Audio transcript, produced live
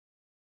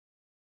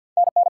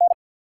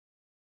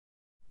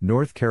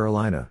North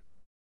Carolina.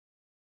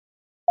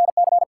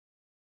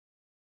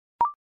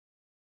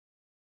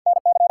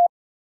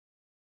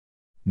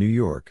 New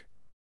York.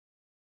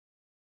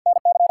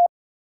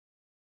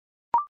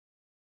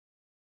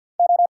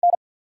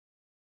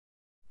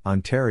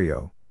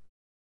 Ontario.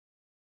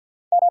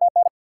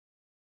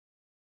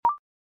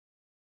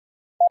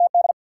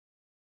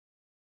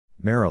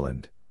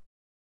 Maryland.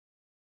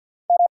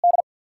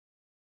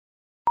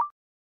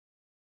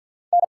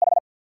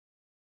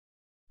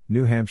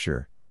 New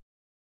Hampshire.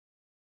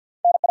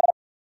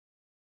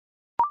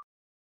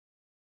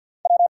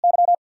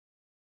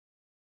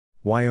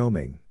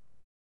 Wyoming.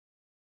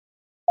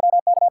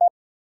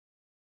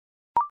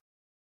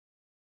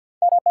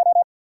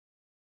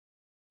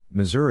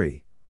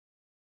 Missouri.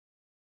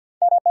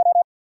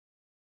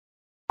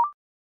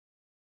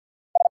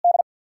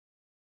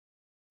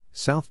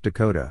 South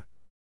Dakota.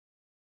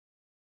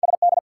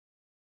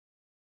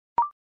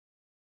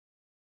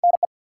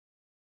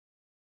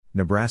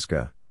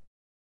 Nebraska.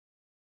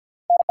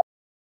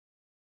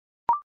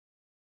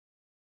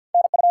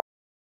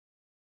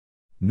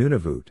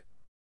 Nunavut.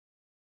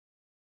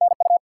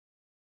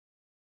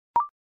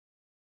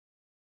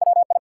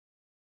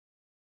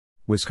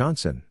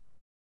 Wisconsin.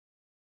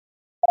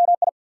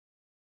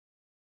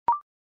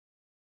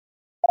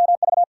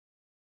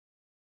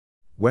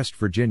 West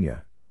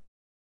Virginia.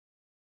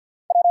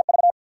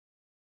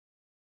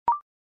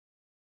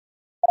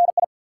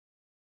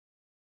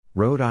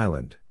 Rhode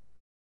Island.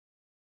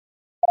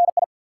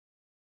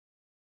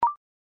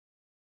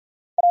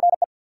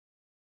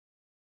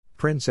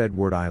 Prince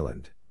Edward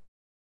Island.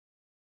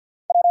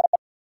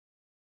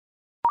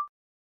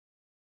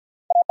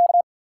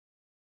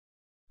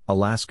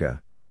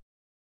 Alaska.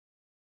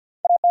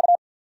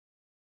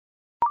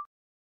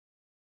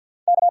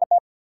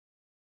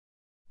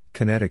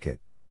 Connecticut.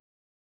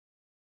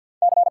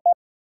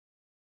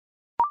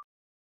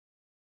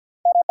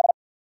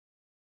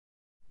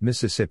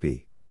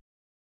 Mississippi.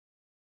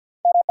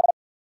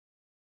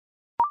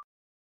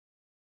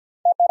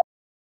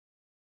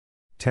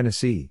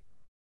 Tennessee.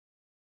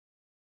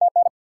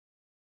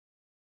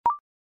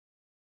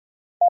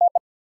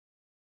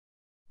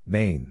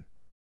 Maine.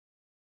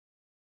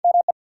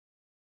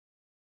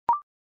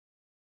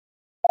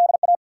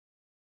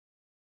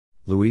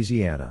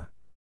 Louisiana.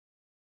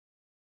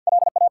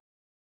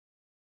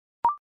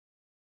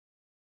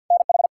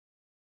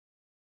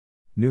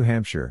 New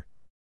Hampshire.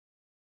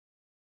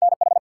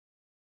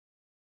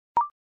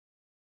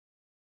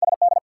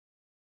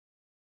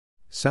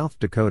 South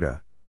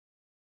Dakota.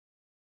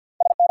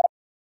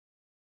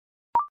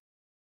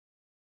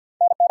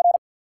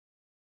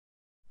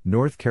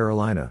 North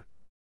Carolina.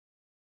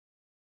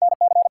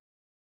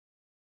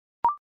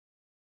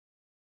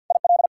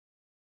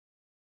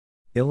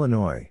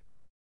 Illinois.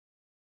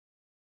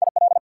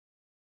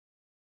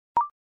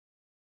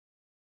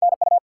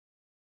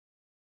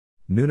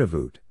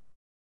 Nunavut.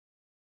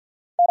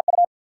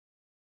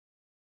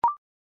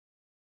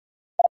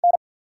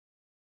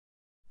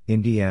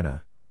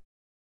 Indiana.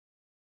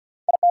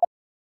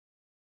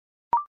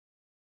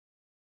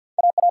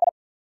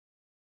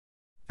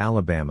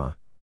 Alabama.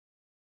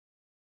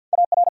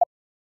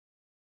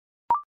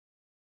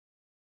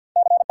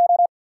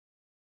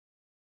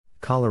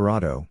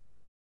 Colorado.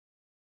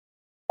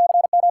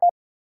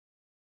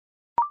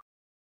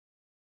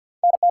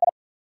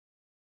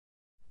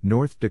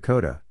 North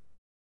Dakota.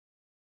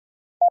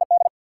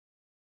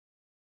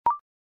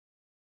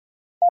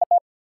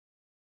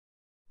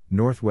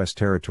 Northwest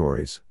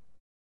Territories.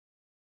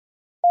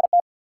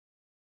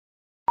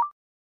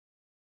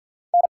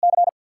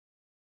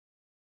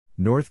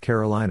 North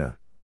Carolina.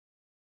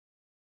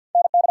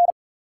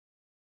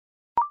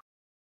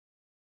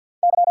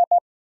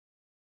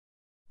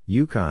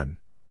 Yukon.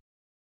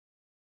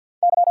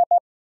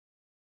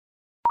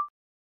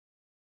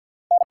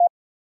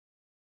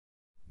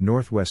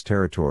 Northwest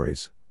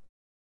Territories.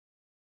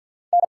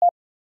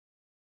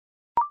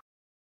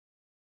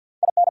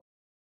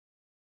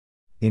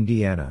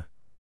 Indiana.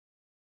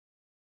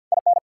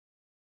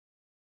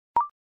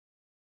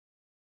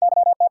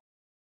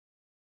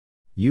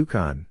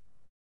 Yukon.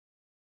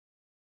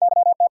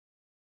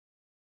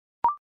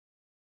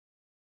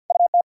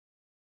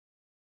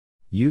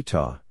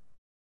 Utah.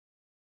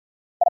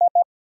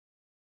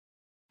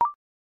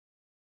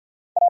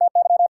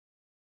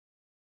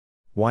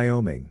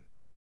 Wyoming.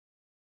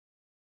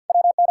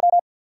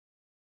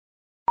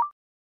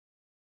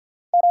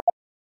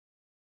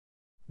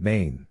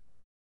 Maine.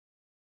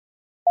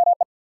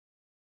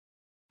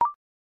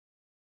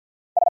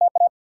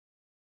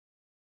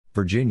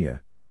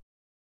 Virginia.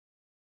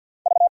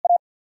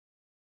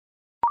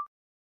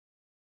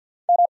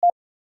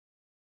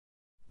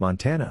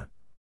 Montana.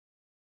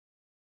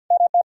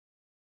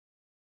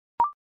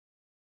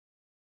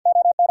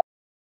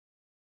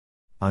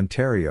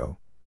 Ontario.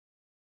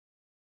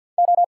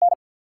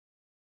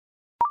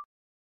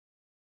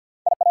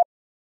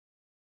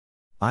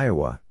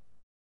 Iowa.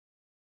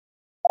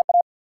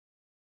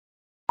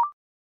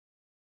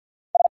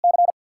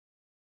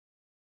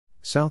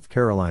 South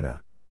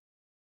Carolina.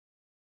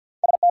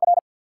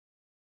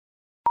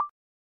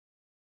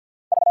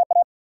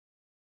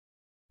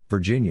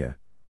 Virginia.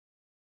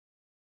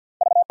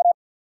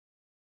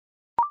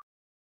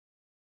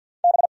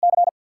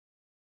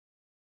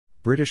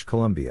 British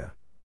Columbia.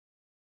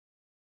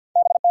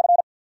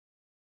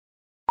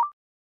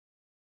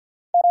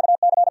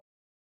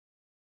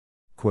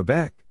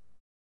 Quebec.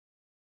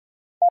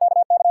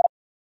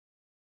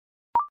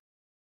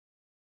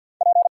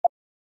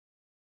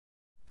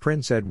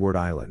 Prince Edward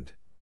Island.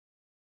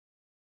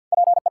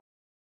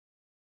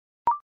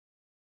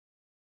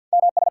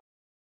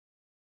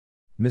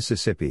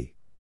 Mississippi.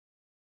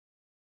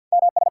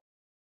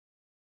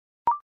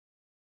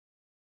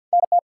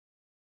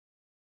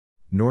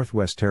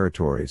 Northwest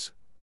Territories.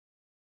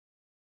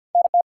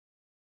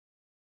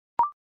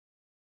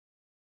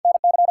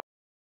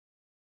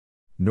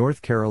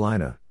 North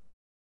Carolina.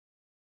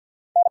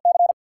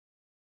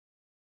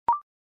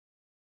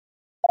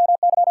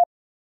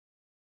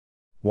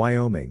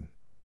 Wyoming.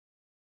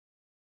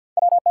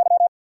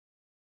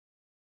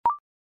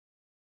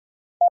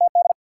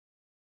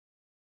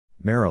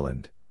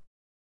 Maryland.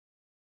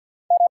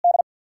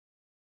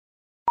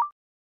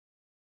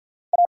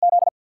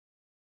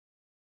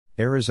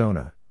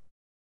 Arizona.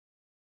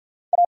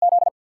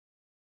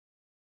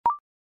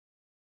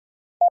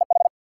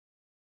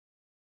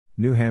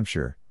 New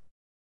Hampshire.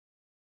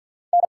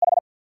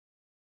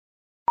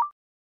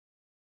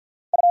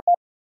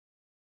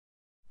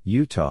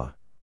 Utah.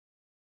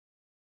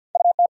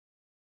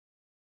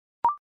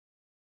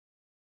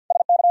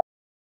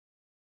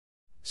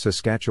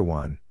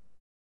 Saskatchewan.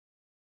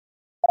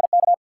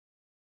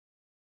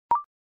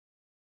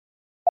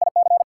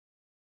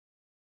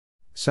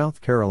 South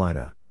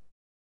Carolina.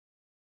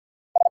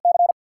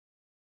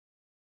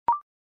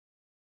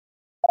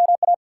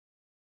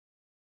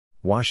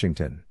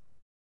 Washington.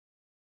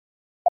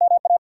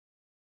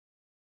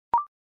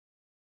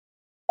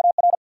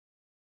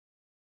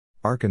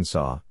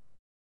 Arkansas.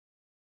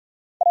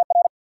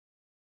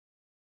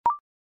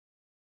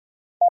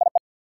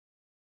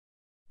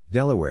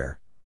 Delaware.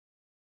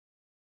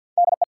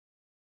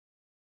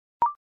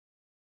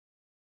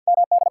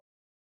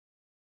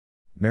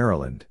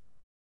 Maryland.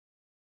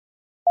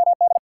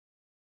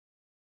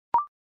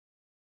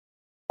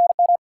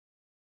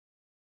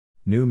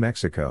 New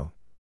Mexico.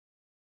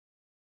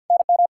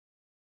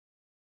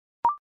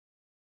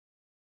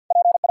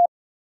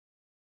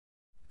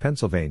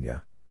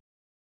 Pennsylvania.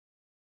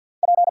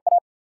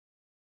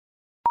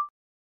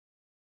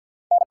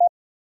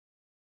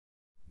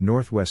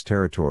 Northwest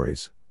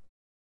Territories.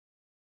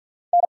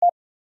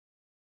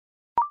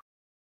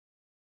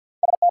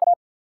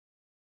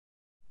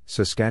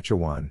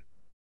 Saskatchewan.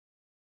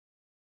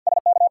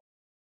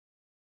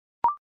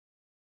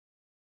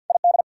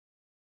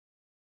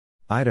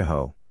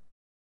 Idaho.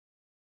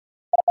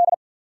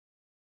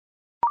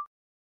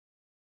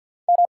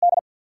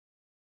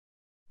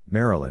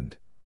 Maryland.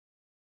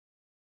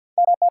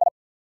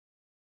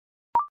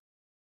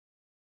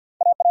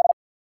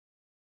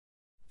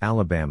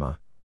 Alabama.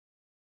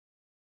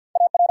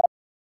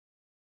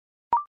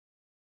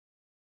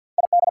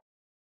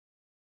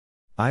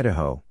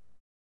 Idaho.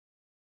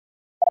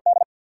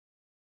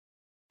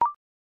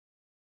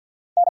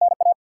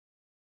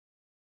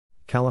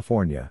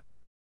 California.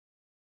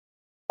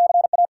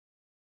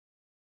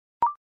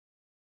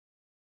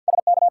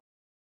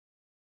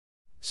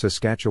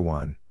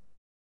 Saskatchewan.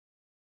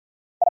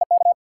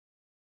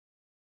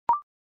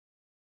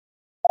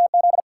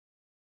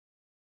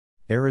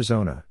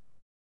 Arizona.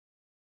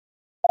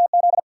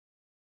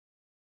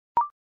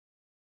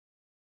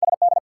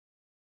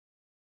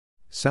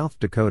 South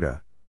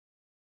Dakota.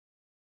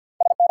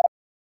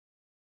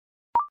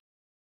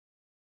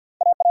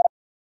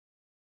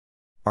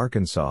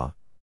 Arkansas.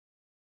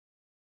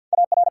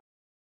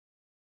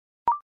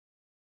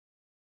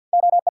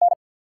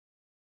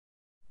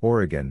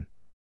 Oregon.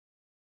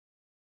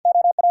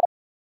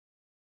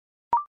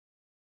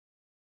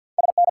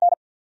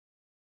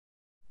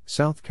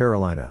 South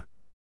Carolina.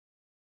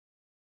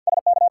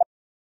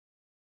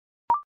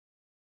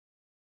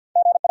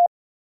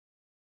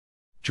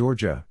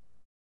 Georgia.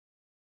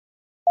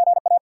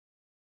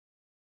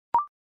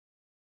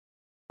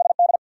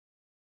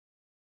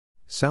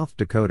 South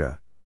Dakota.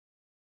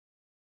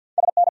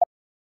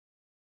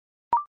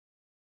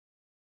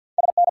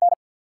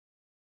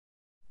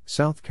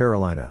 South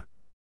Carolina.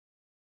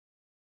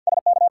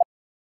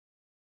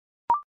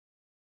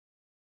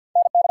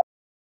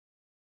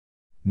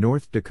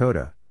 North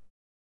Dakota.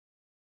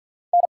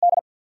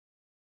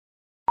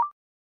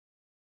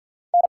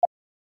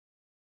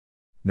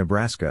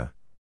 Nebraska.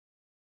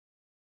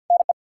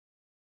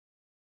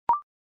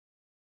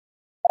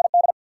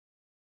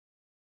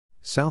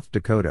 South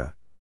Dakota.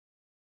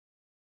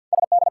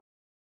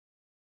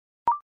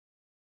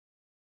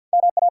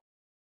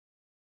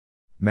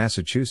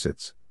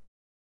 Massachusetts.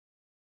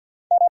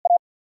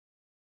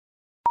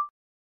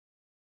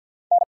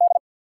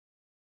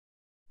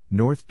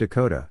 North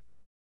Dakota.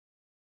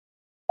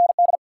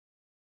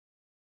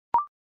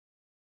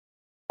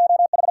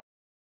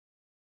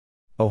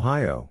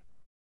 Ohio.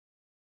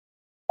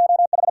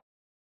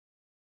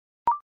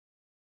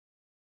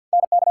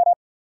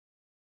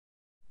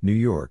 New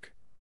York.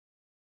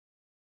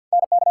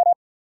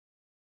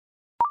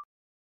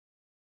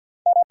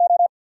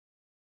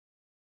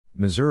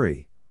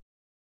 Missouri.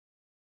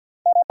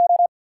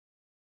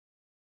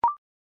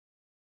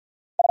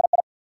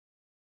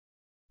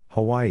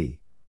 Hawaii.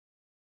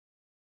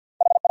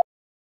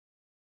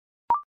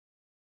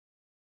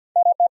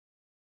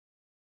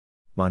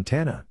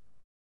 Montana.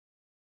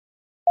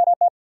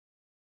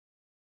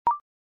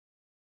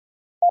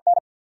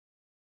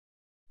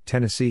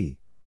 Tennessee.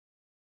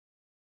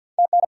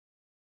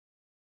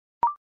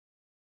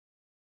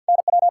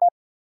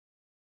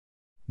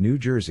 New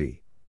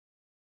Jersey.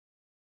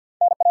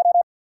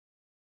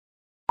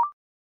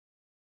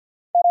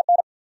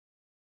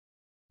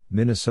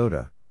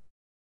 Minnesota.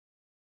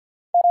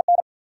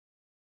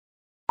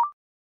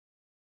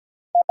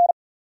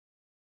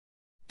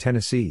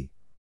 Tennessee.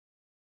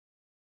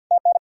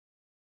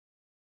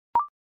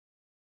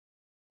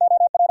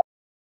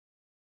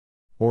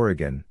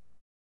 Oregon.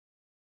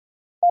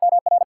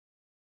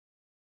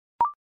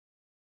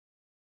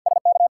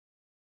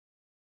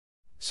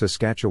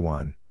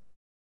 Saskatchewan.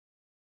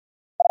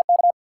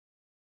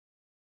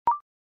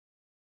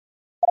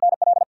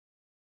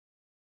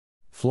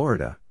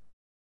 Florida.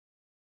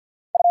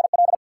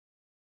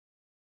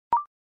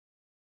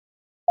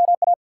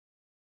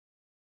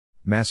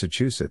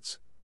 Massachusetts.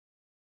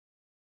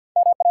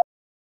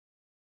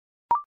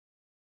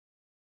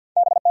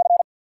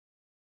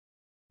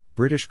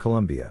 British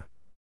Columbia.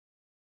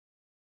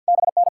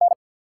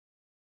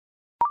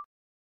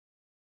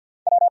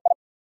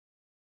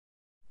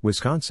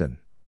 Wisconsin.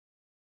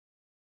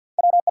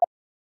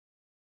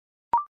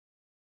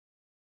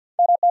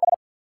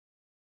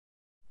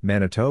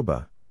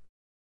 Manitoba.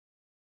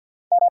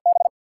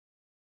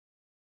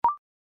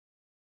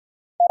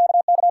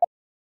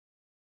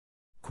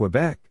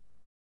 Quebec.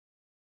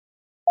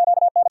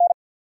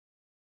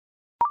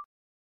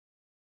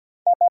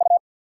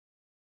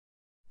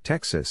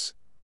 Texas.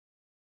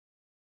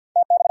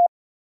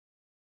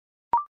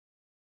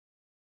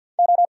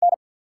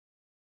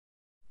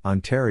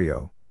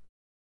 Ontario.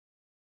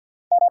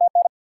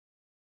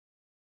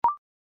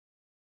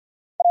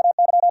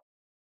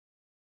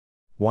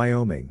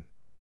 Wyoming.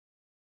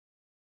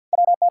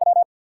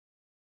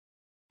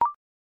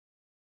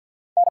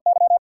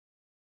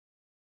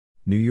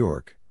 New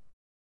York.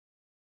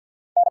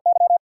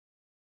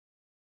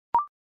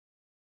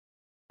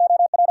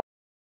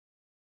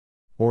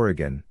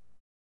 Oregon.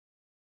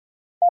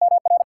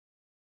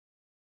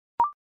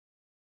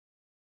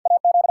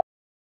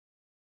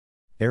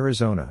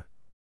 Arizona.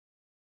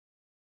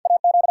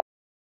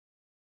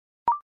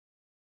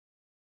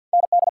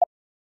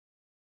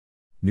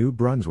 New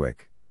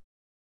Brunswick.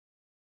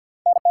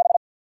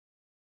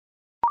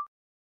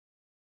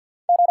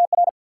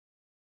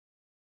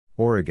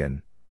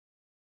 Oregon.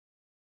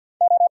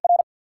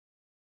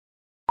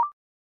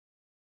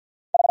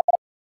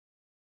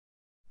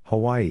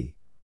 Hawaii.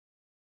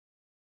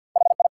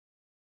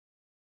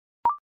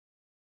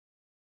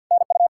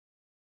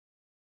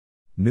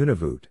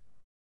 Nunavut.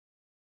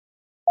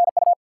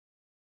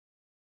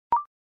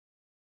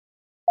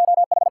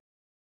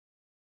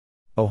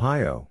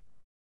 Ohio.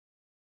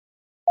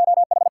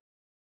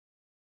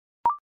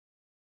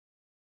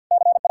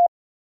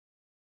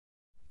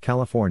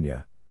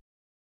 California.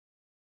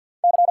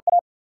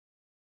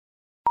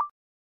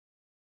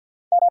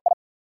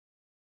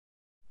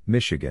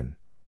 Michigan.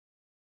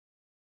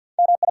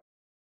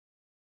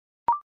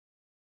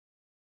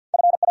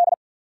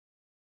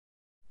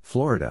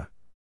 Florida.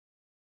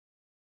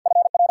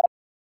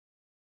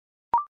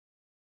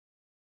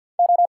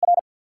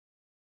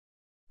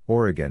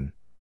 Oregon.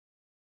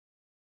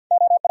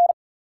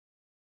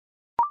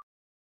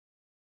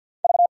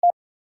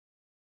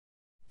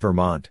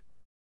 Vermont.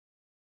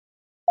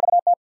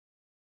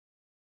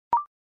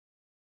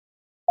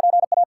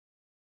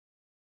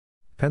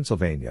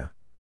 Pennsylvania.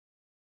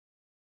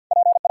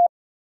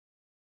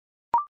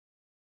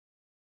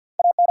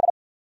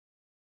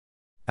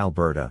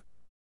 Alberta.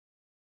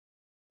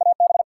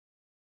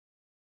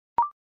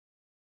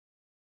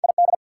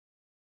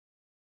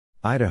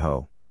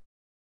 Idaho.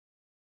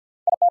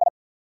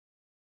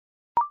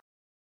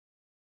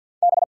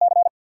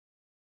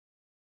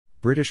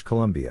 British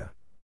Columbia.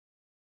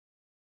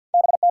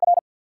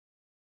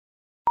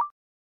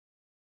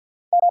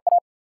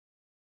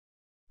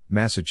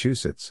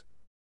 Massachusetts.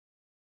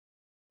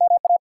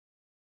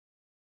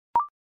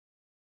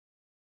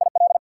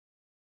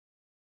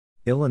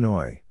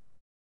 Illinois.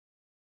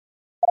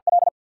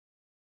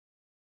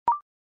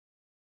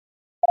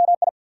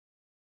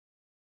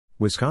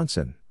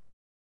 Wisconsin.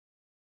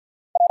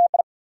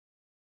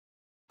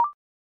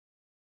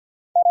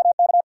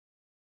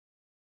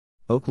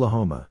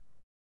 Oklahoma.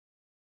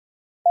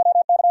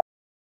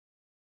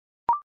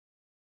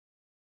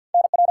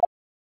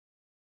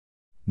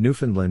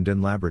 Newfoundland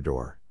and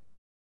Labrador.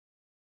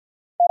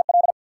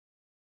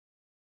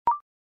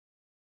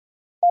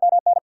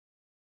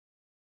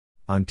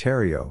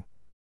 Ontario.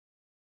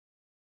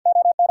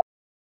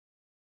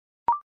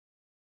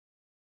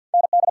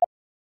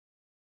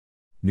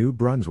 New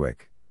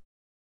Brunswick.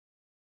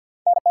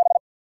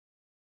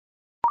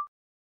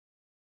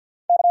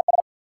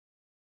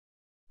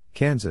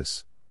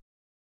 Kansas.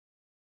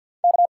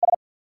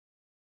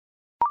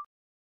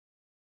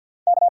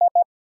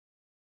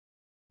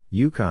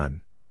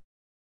 Yukon.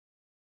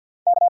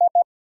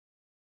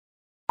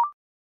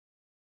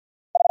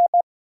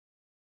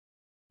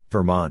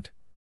 Vermont.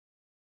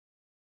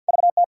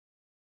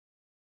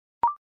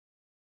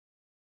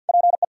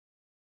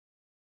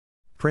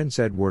 Prince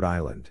Edward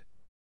Island.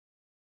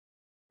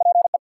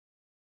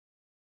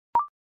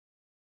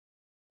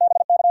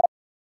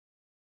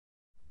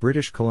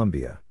 British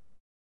Columbia.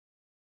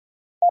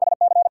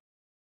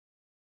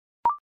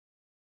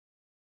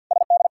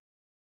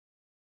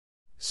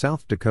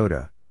 South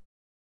Dakota.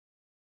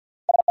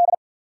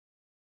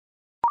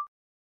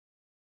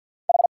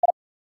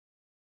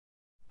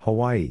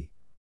 Hawaii.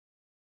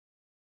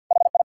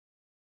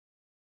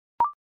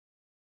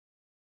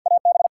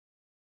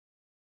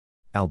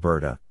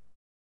 Alberta.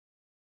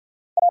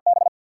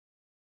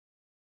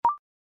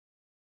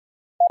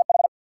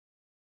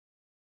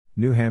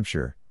 New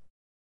Hampshire.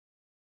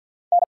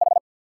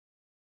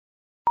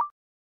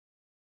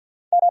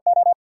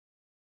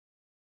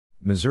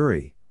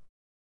 Missouri.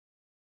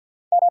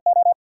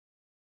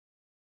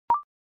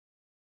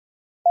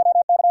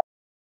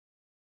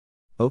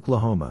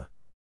 Oklahoma.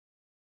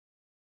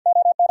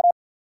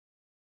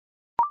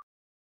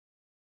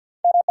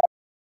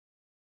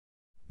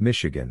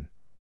 Michigan.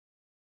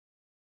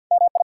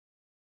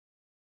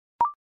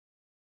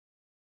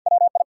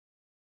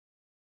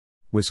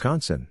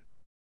 Wisconsin.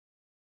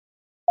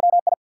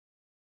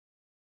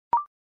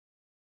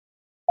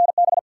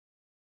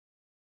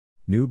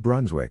 New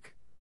Brunswick.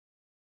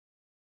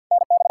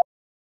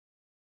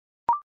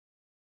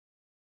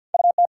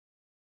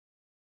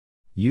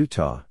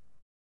 Utah.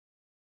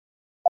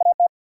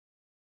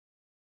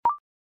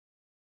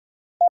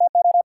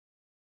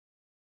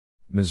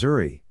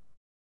 Missouri.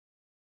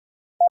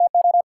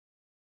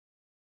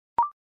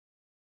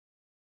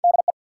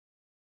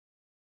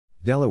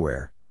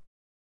 Delaware.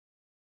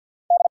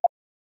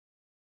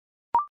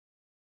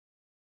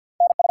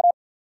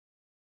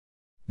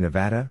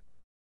 Nevada.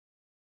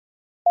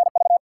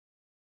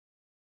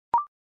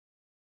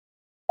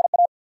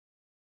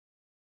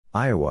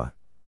 Iowa.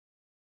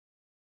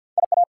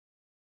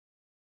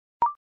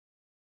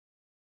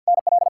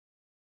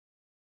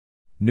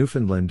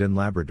 Newfoundland and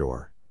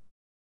Labrador.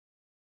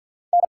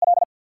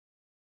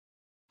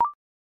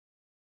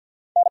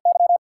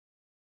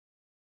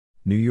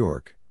 New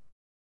York.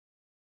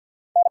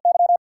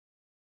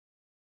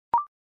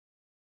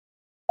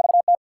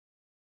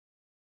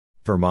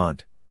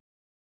 Vermont.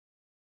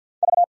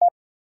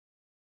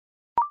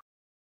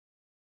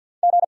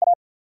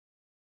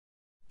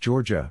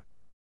 Georgia.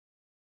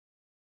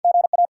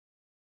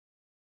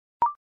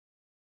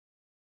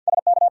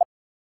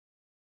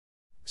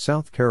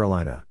 South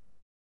Carolina.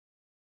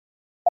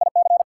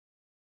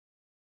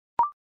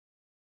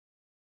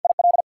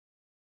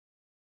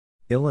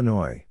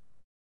 Illinois.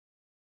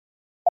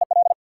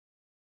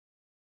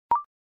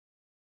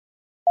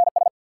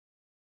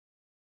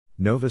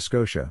 Nova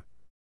Scotia.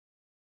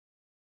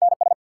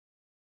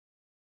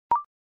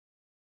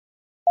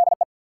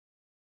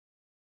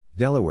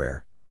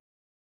 Delaware.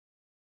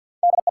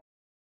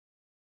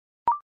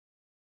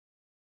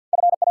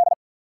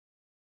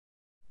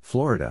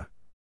 Florida.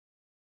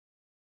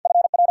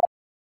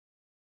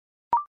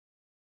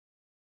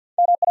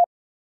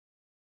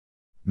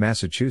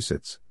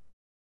 Massachusetts.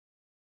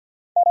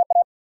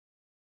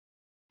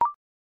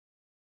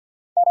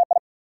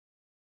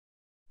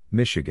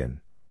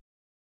 Michigan.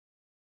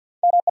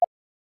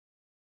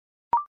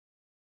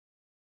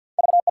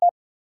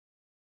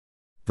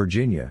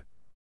 Virginia.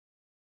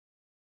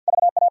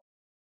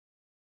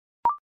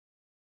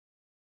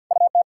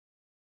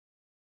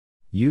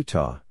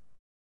 Utah.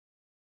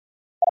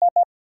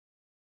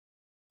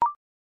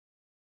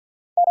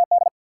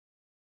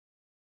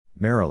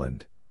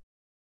 Maryland.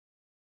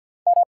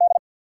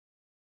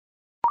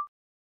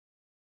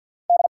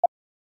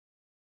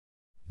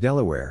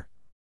 Delaware.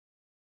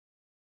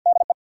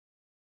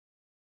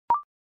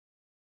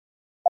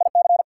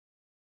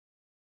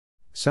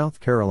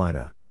 South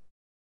Carolina.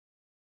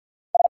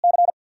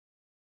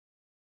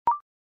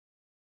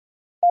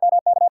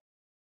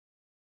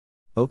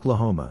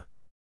 Oklahoma.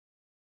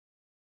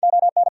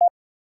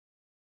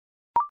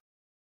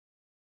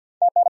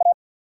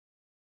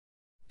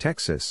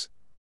 Texas.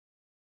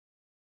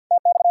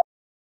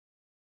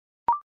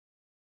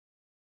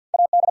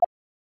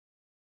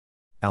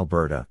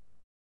 Alberta.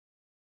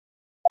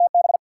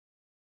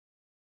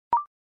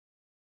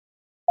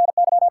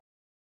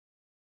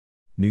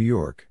 New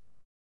York.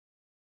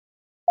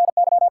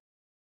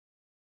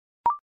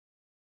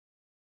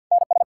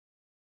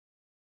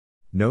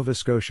 Nova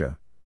Scotia.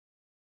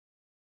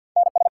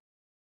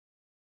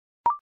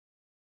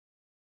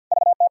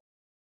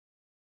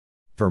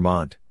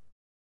 Vermont.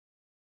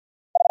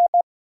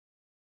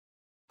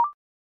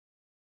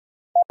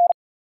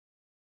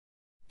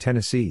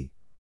 Tennessee.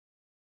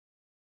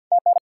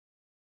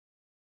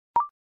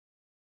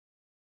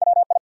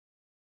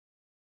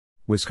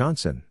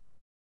 Wisconsin.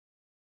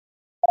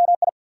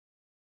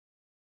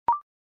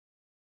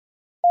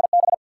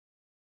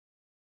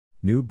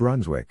 New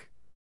Brunswick.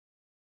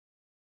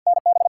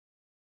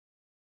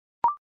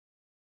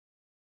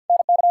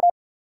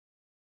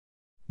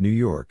 New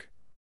York.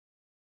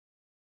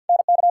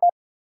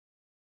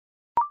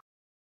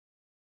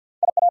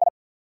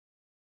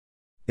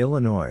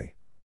 Illinois.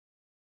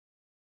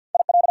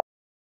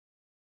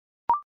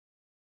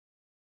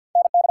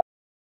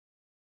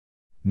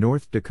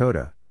 North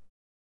Dakota.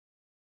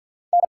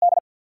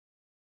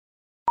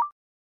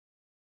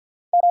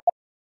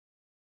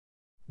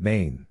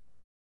 Maine.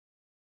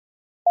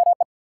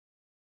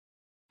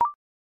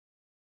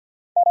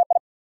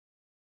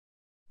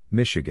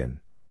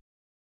 Michigan.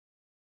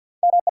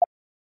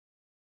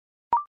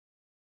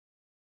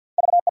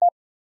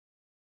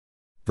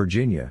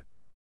 Virginia.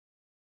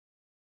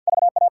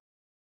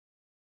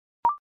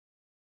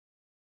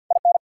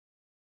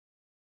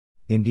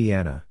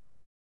 Indiana.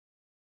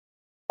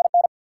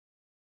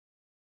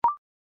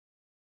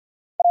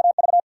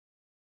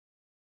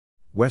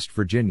 West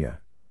Virginia.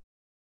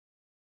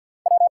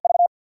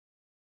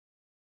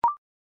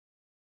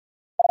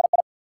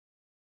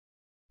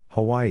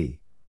 Hawaii.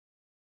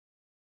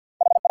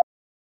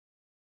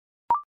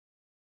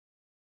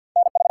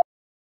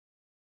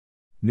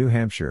 New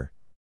Hampshire.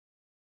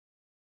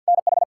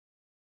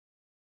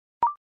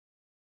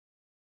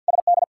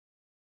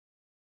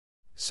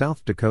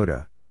 South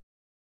Dakota.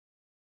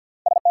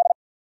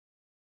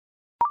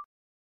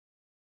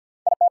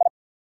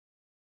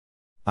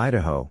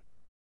 Idaho.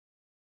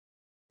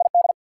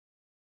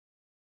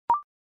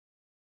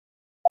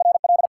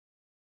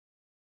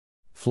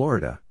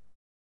 Florida.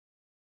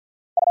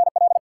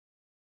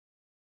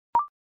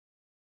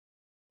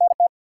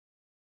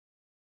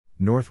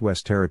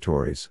 Northwest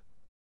Territories.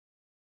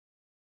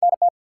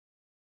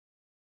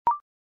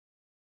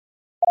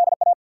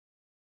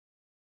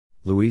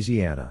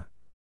 Louisiana.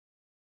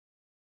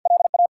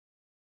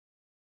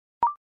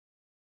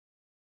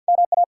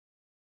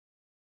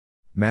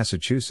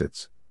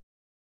 Massachusetts.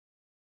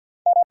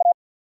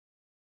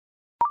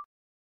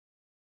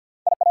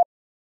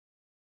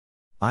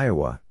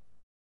 Iowa.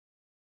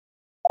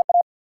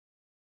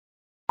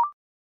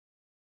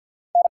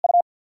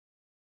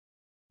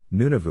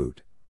 Nunavut.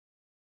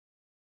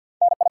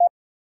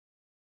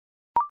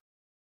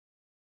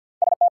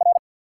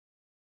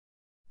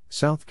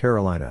 South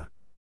Carolina.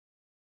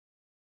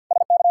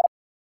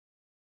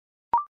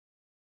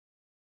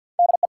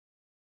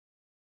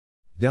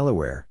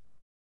 Delaware.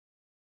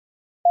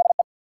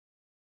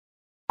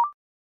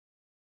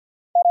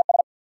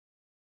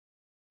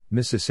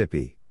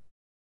 Mississippi.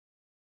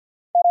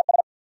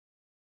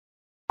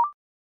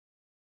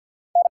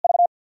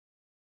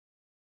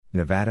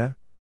 Nevada.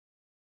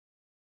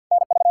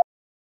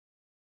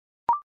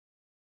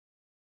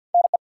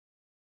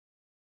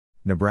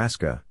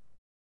 Nebraska.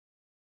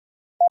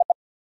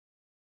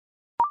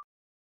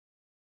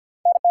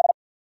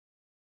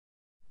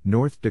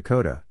 North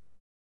Dakota.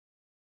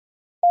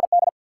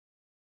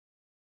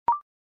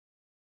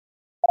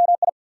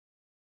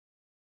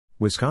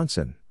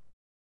 Wisconsin.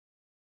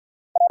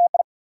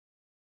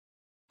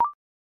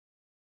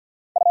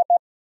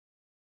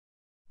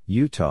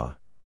 Utah.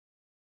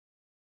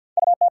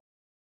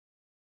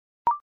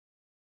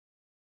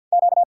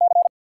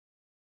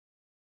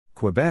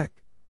 Quebec.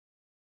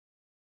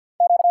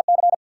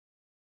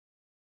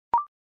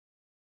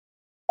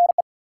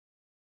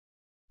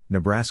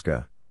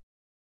 Nebraska.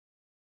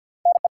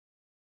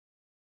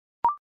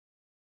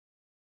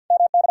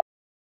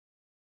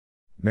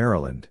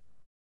 Maryland.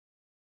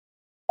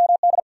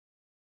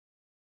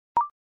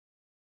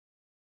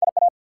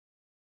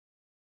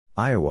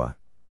 Iowa.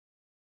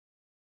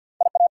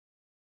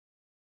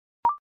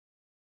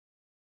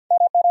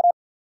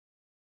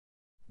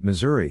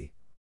 Missouri.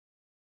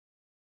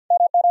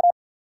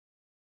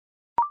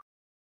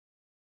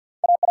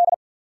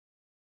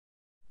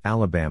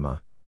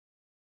 Alabama.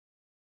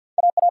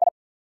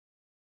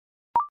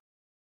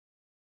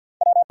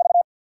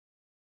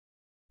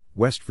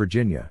 West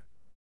Virginia.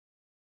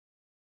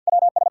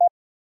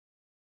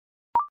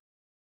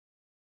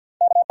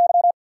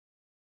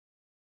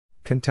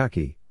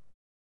 Kentucky.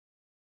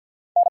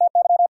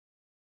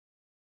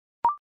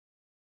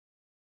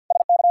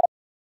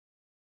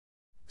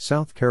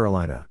 South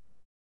Carolina.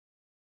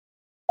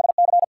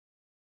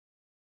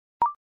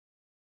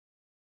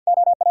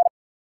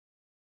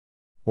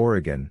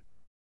 Oregon.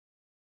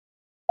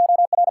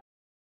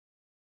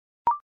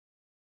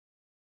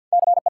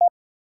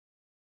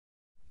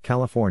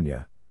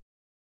 California.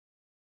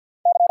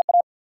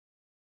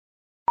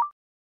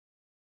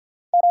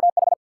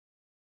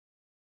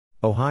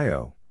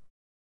 Ohio.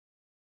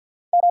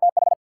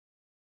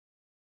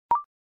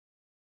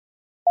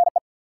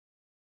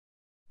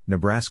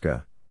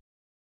 Nebraska.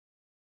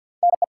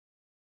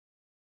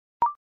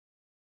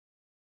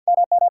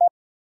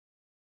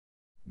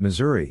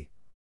 Missouri.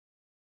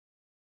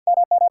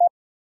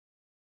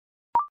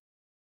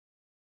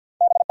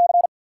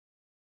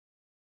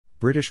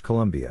 British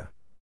Columbia.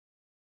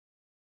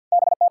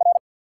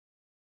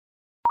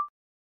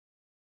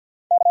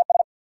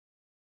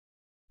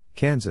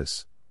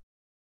 Kansas.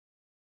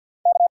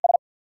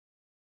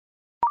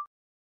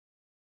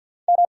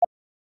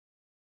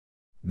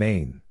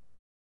 Maine.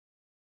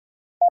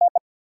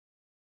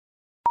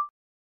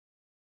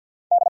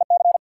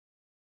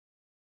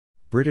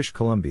 British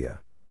Columbia.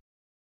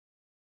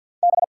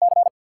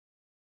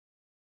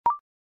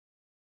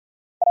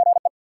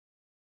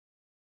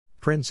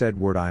 Prince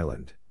Edward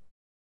Island.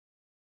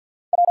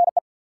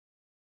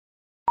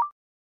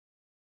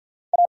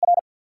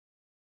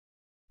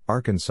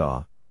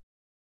 Arkansas.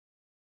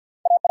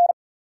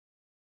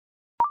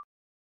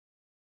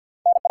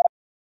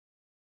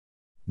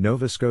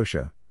 Nova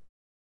Scotia.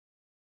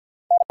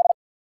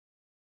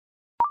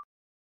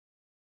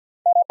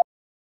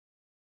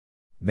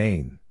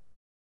 Maine.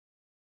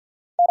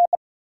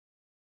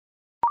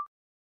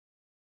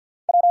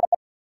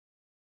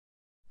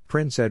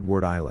 Prince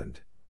Edward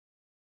Island.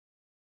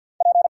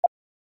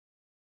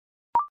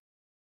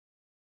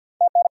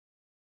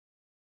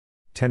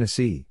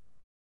 Tennessee.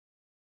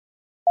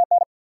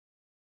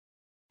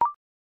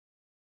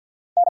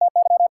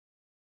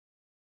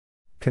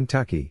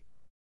 Kentucky.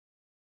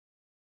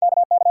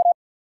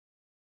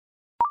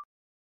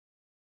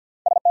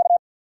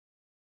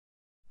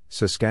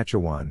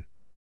 Saskatchewan.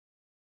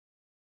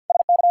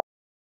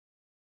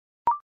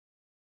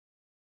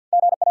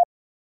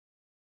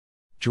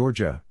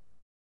 Georgia.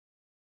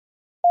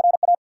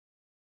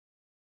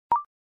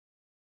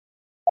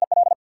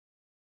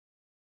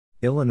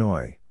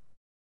 Illinois.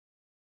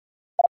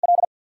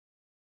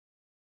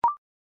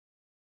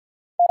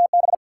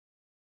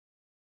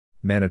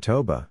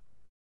 Manitoba.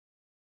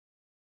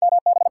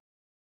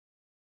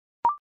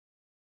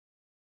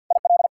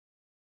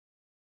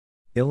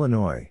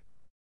 Illinois.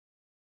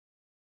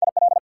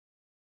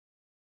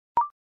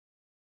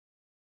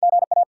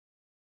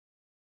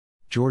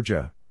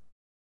 Georgia.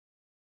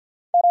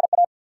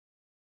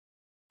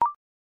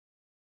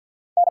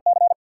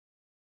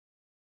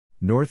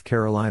 North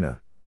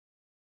Carolina.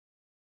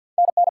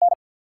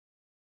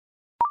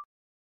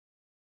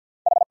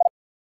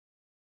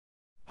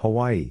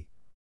 Hawaii.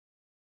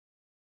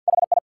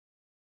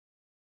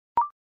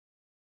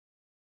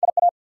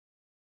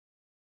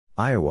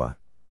 Iowa.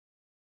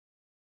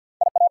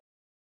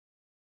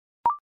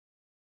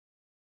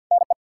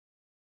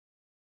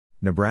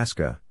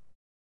 Nebraska.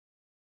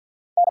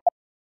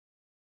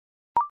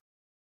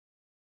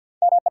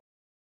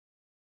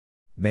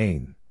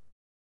 Maine.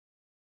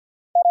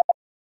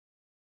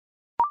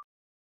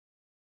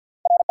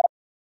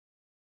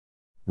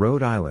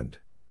 Rhode Island.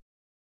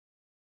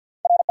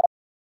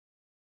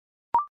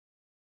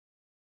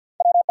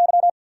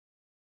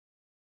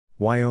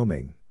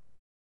 Wyoming.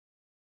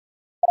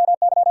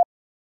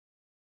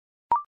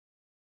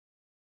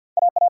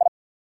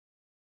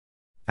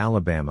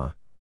 Alabama.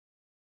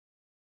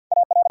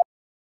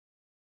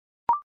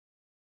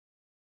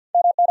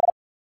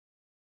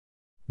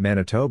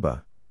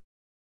 Manitoba.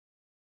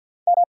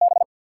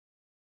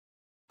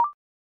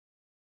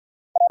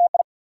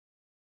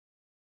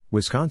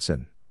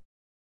 Wisconsin.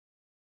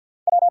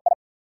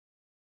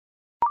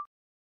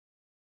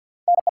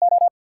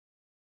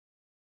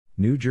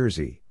 New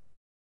Jersey.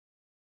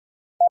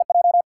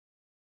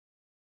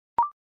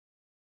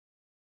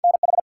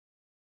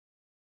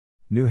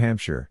 New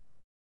Hampshire.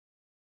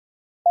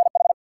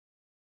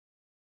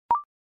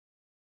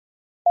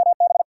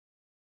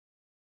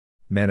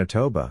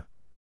 Manitoba.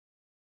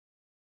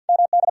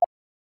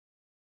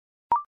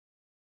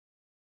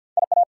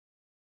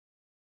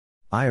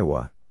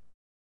 Iowa.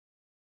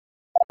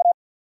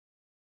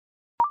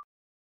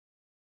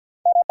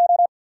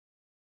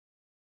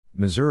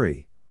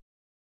 Missouri.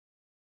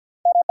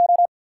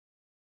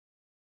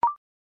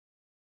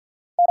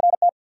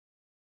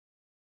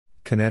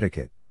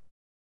 Connecticut.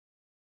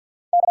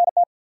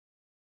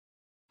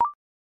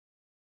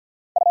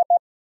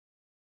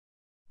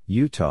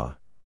 Utah.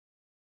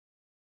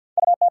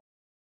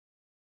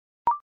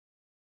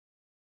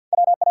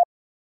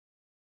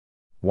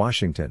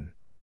 Washington.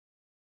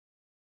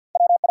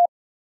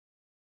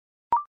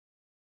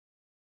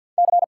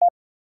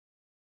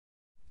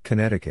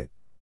 Connecticut.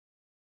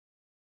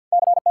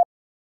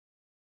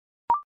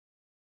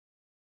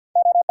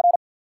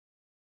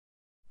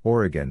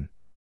 Oregon.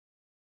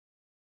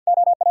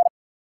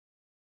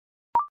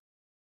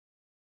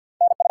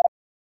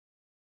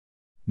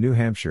 New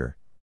Hampshire.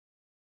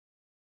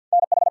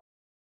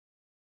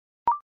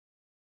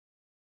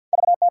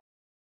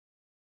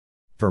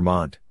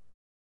 Vermont.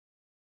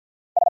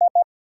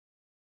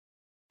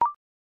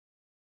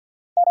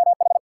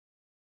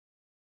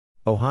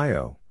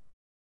 Ohio.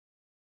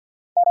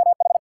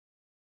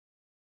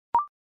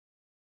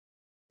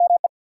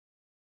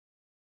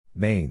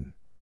 Maine.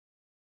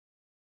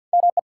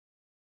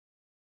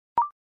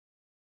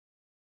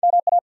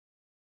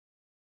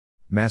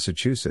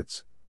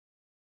 Massachusetts.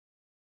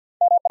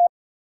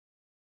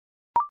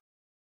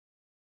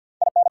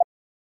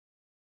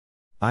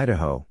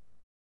 Idaho.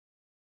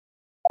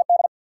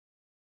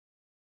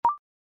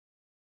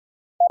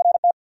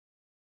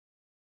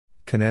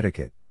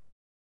 Connecticut.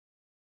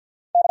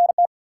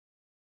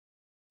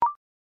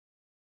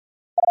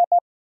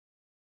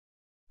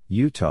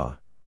 Utah.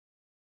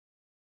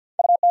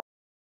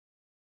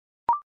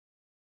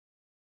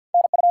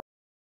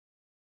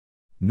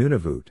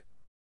 Nunavut.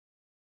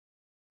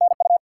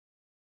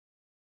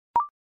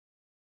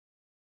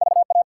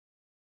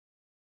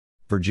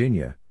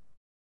 Virginia.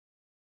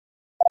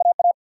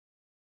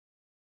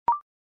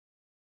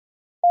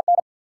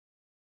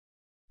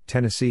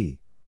 Tennessee.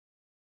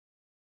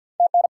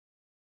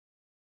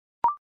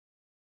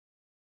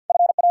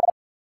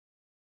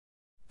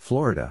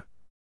 Florida.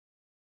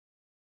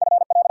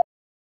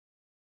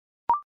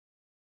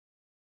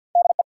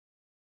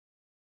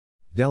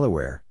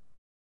 Delaware.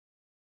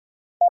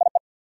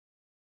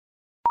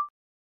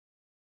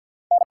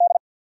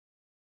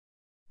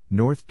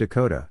 North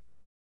Dakota.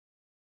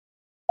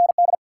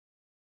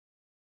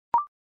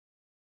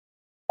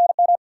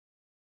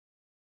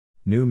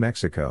 New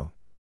Mexico.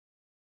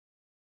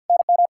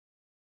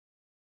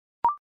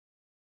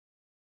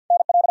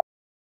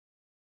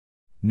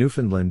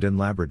 Newfoundland and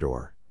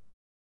Labrador.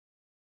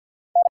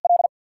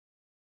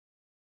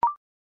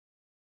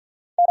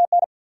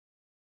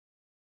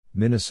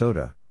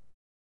 Minnesota.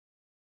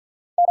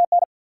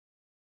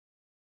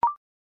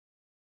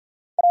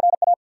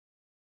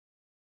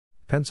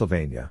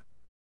 Pennsylvania.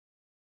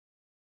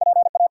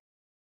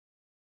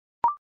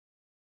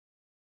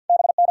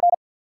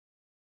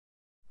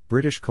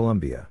 British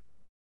Columbia.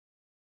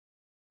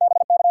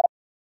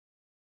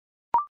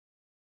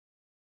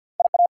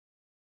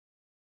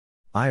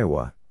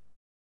 Iowa.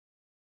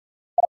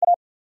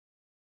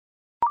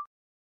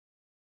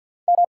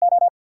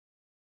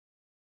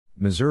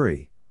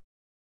 Missouri.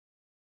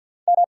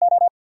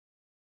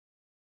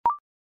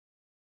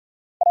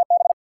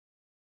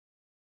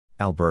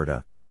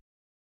 Alberta.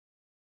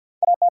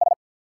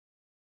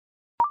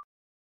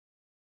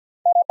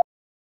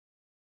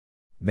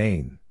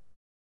 Maine.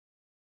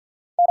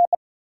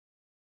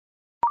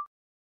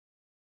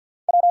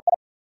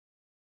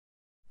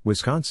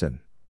 Wisconsin.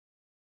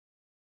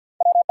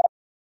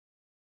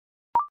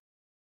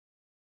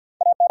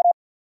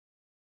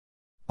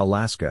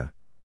 Alaska.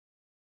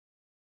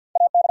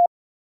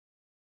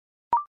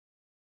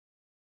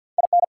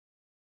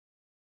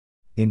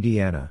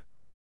 Indiana.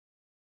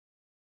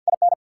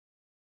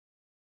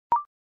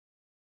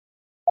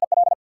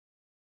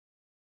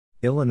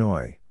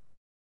 Illinois.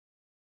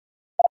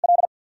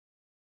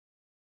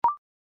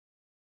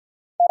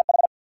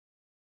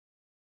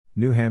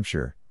 New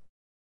Hampshire.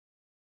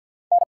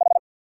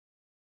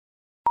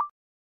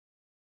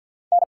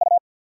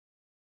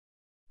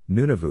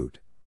 Nunavut.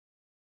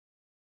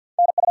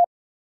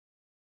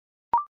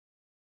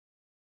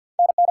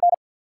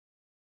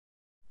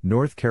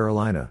 North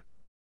Carolina.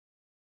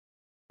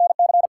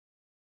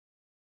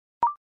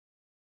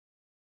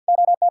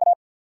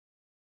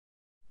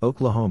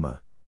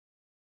 Oklahoma.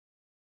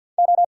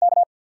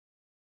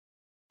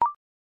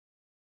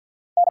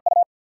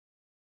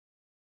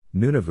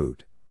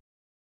 Nunavut.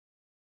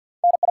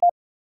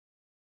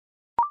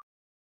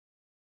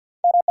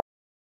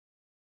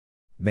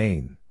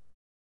 Maine.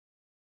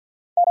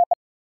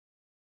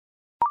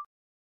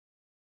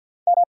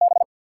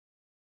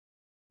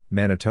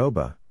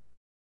 Manitoba.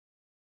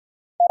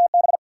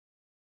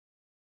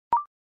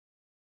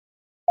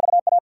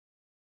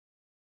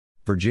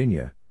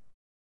 Virginia.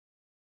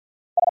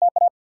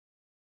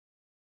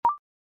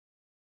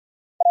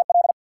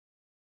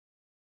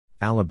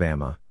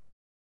 Alabama.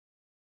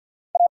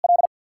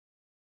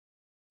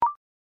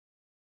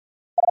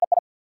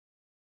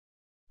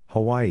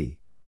 Hawaii.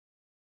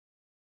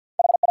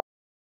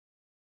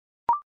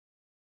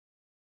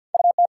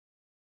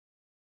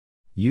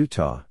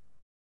 Utah.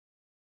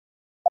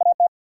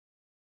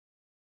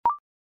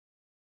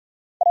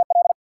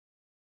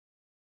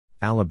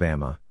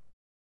 Alabama.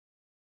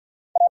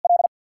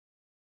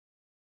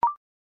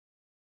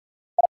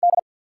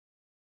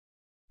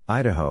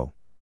 Idaho.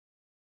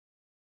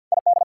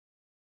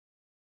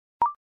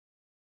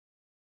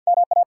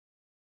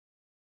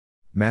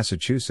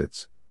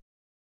 Massachusetts.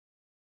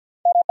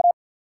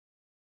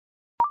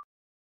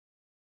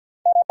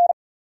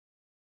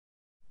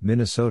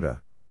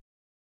 Minnesota.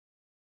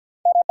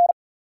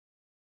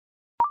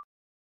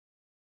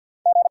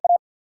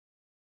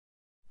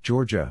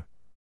 Georgia.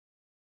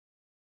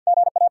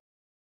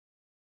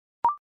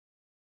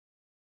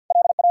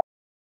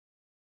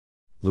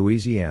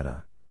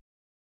 Louisiana.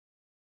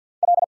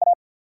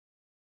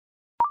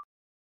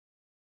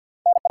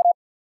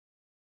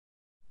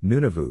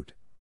 Nunavut.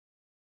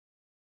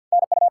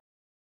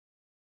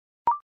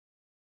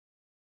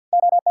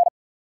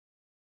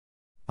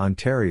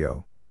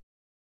 Ontario.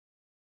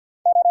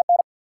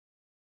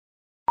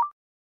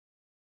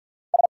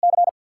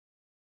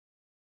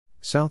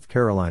 South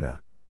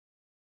Carolina.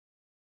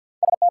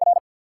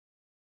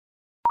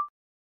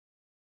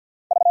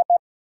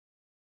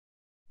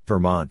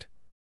 Vermont.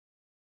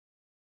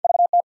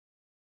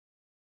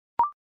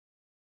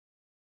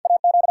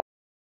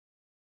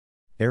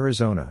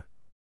 Arizona.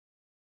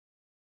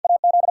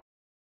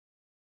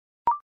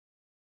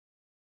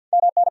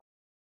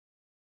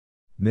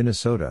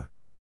 Minnesota.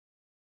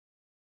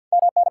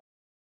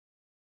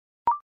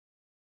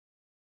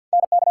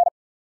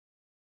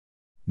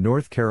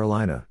 North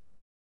Carolina.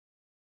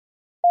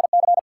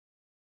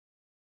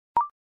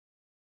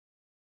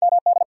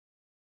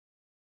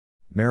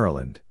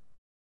 Maryland.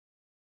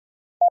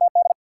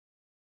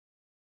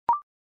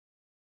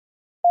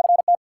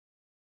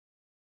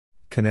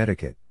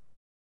 Connecticut.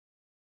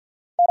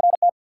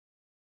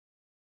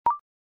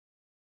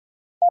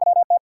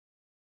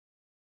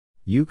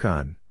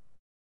 Yukon.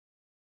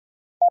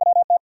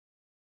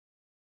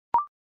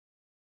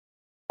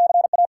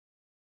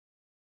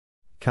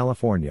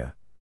 California.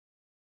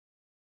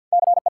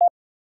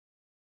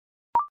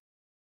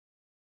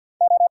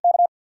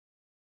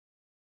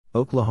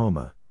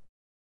 Oklahoma.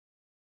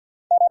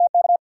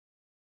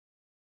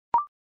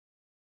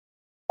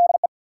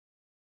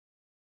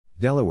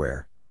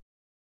 Delaware.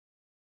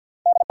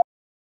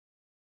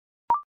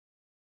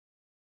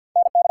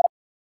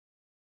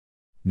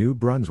 New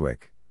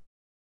Brunswick.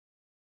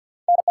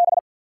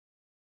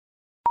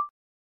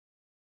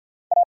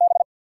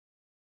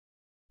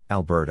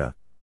 Alberta.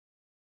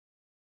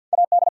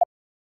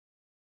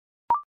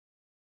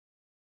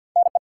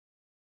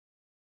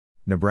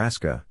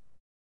 Nebraska.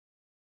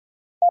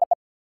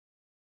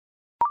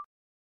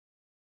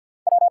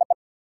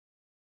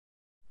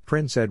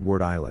 Prince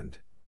Edward Island.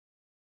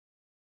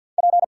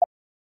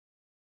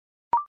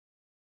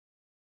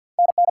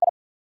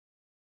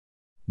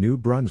 New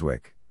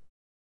Brunswick.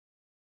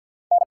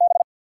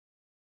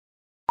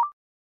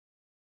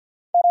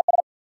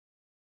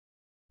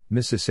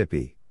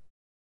 Mississippi.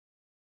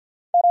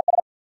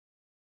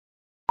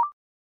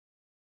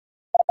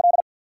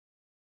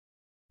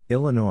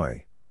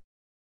 Illinois.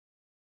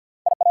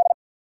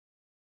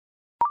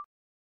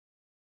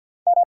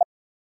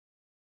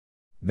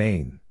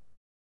 Maine.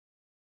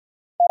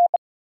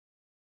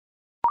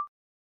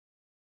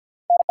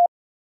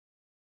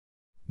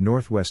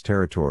 Northwest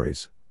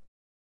Territories.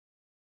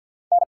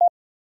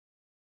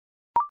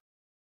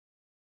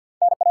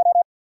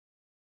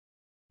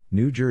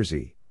 New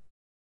Jersey.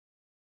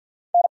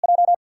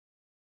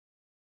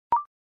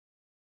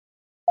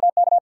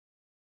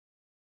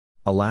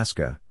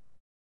 Alaska.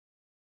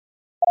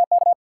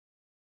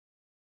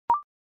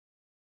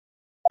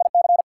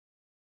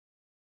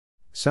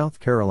 South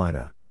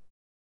Carolina.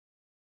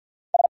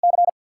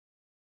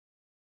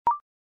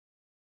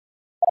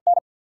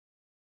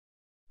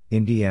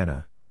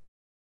 Indiana.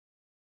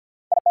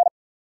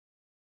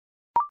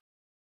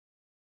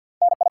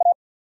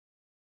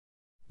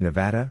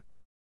 Nevada.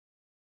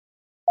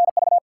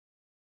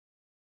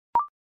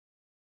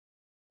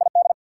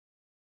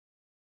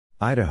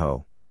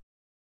 Idaho.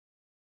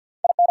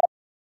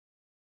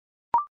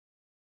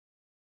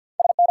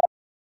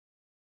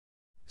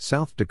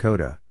 South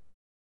Dakota.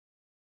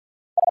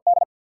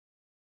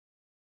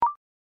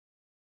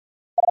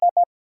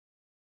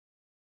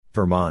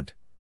 Vermont.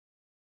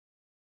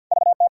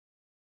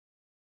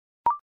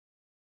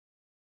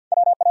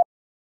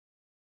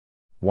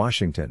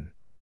 Washington.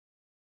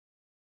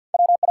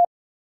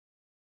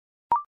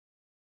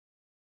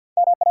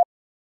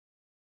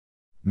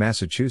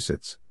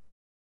 Massachusetts.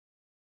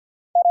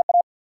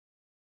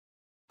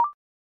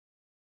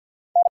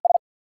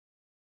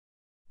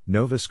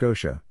 Nova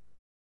Scotia.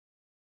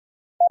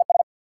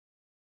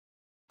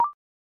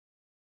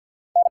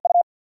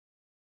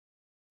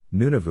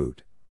 Nunavut.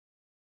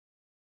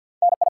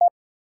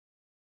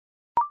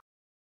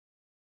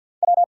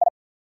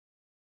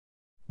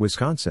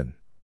 Wisconsin.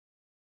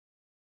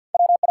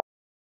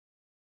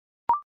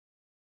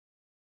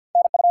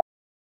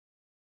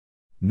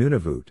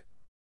 Nunavut.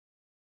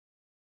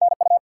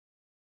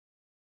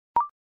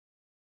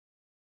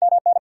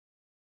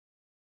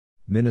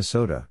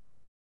 Minnesota.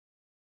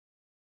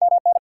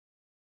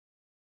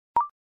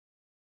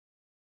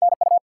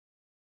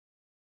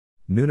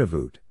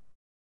 Nunavut.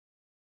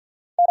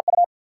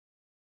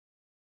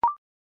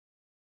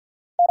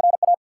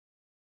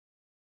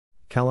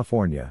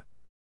 California.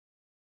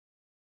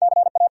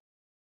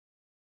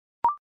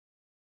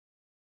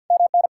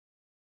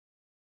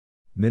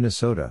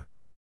 Minnesota.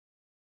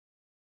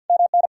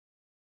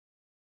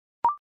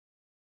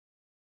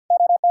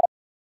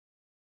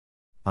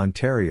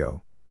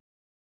 Ontario.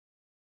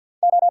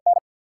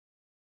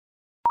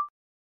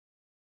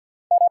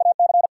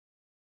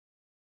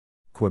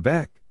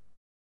 Quebec.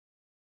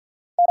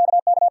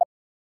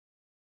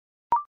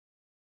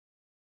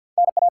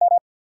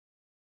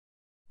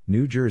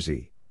 New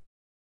Jersey.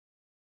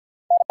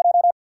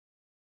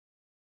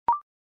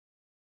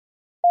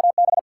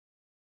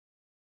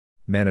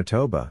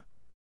 Manitoba.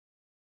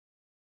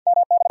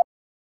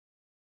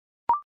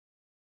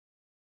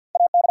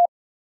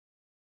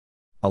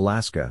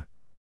 Alaska.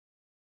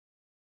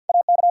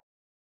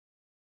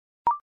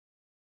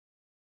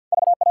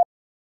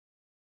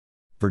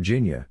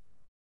 Virginia.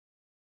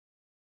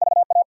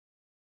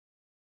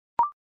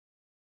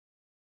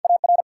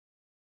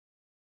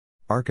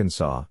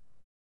 Arkansas.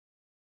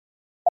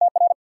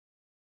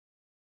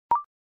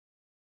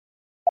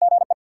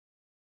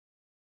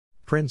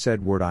 Prince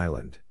Edward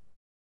Island.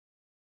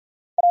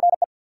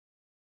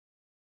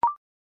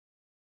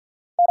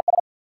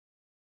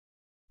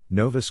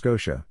 Nova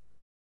Scotia.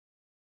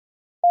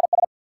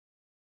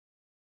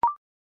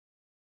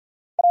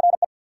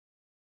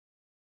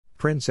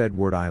 Prince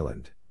Edward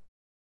Island.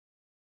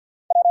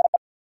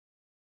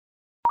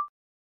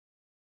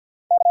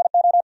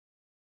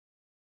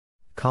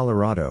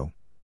 Colorado.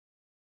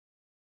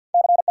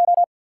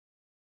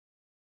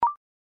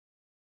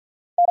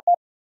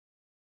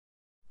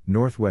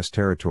 Northwest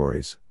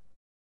Territories.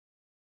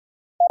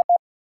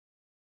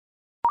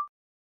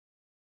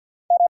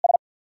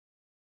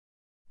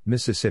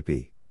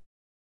 Mississippi.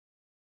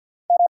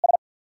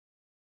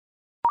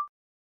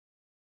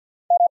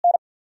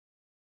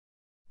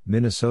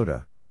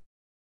 Minnesota.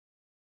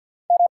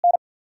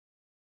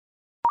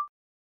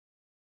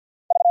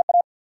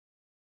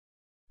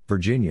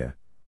 Virginia.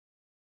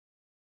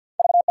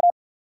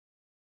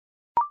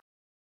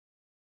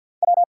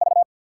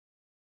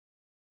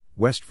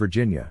 West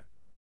Virginia.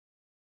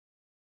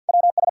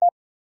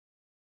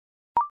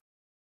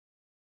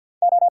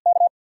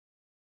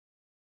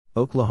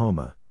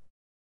 Oklahoma.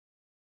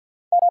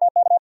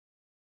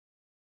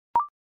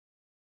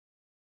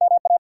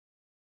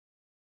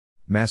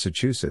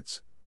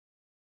 Massachusetts.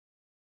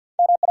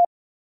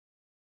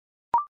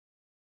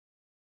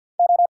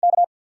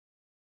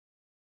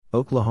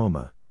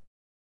 Oklahoma.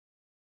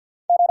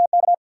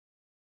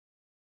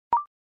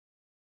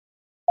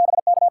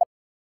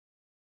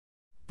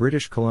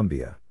 British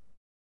Columbia.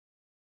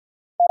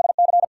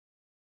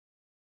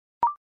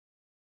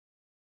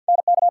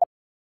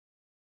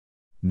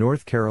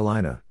 North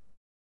Carolina.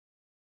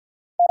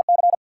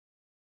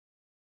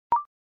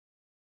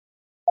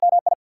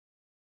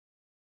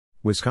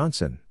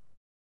 Wisconsin.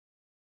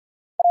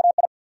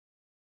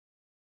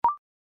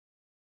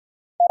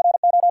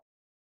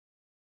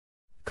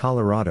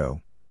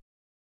 Colorado.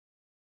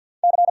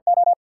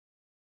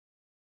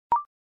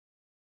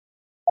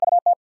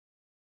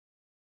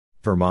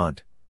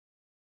 Vermont.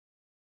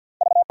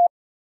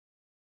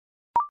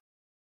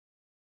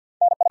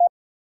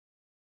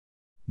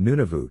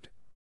 Nunavut.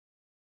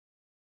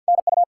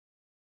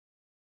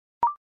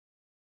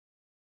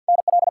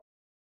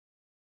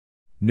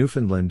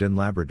 Newfoundland and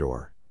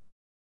Labrador.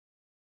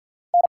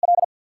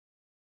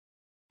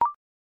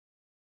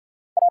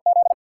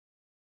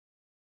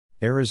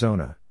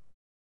 Arizona.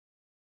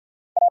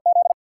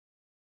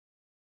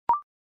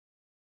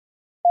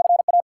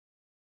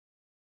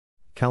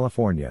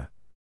 California.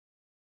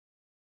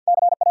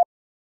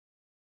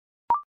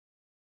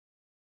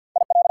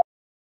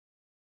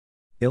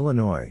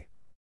 Illinois.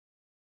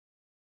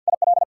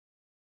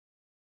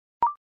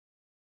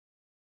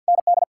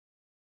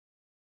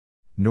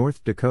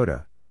 North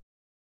Dakota.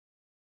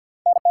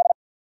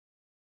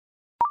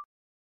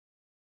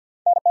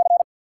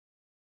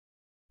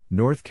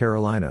 North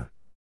Carolina.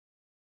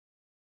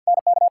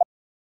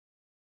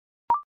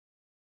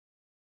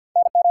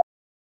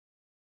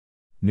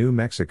 New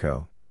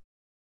Mexico.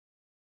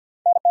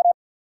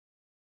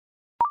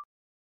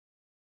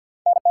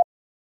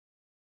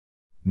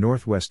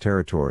 Northwest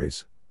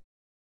Territories.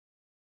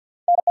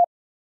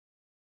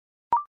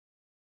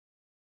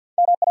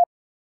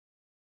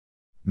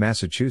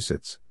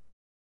 Massachusetts.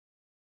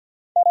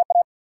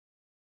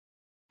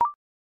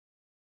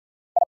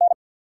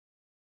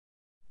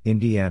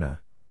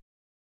 Indiana.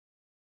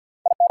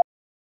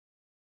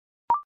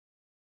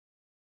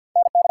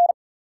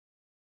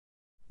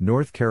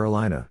 North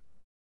Carolina.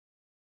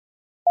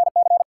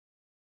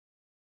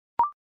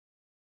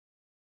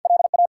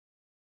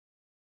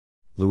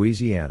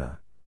 Louisiana.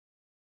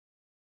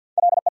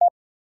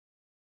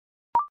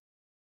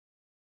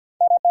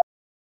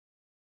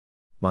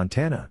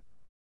 Montana.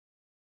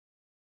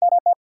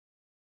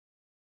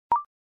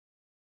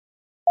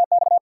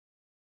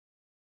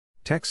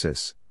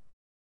 Texas.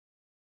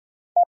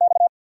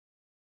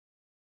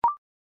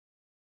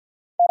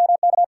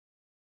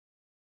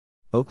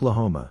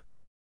 Oklahoma.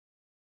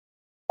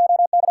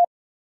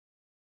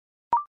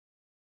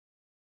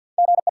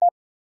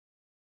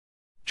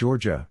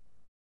 Georgia.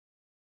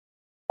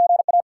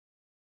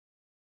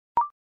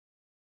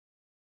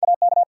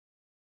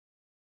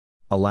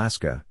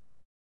 Alaska.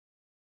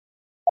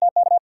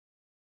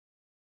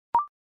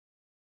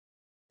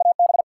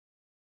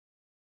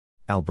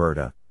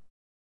 Alberta.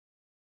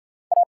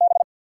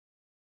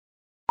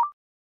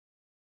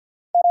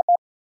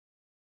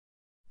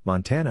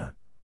 Montana.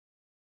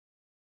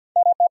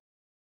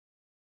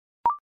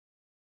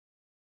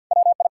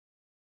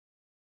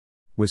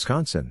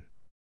 Wisconsin.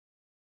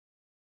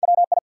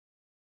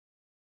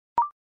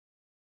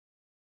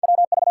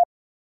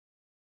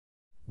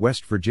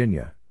 West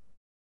Virginia.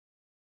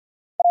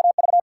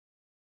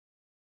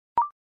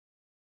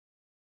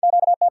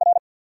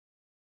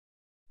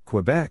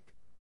 Quebec.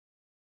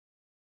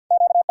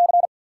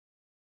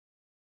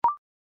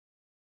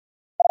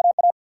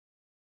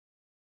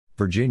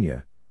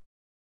 Virginia.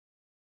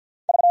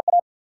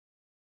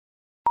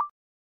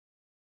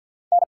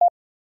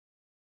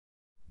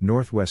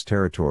 Northwest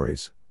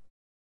Territories.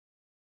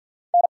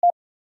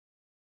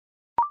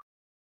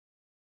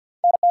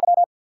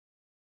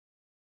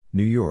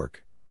 New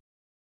York.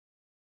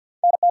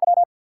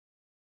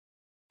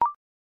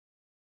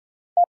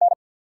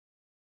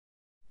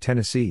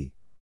 Tennessee.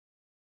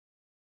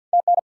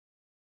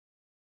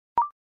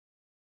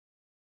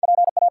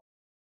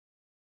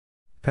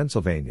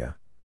 Pennsylvania.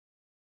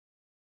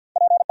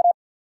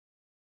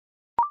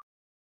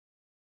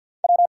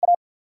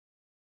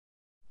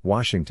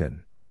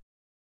 Washington.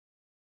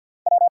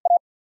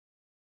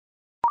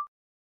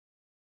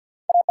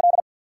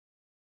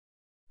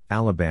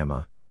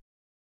 Alabama.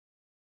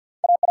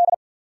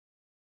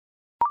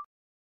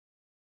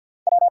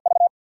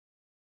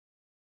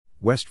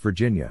 West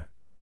Virginia.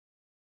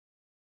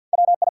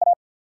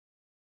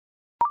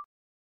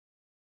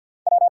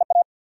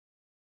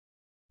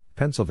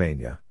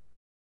 Pennsylvania.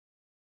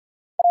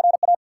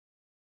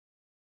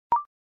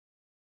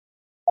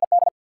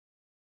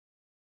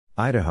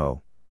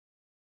 Idaho.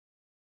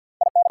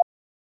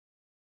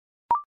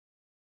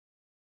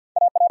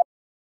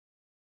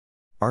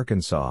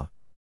 Arkansas.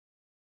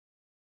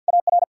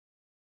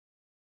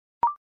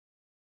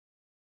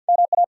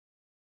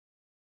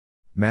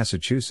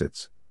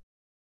 Massachusetts.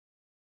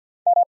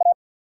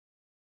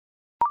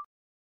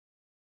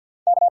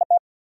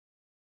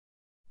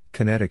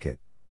 Connecticut.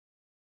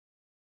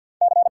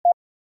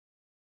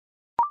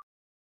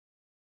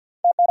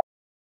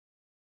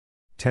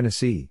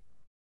 Tennessee.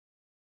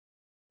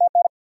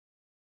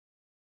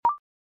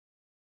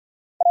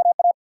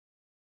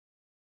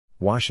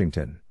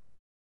 Washington.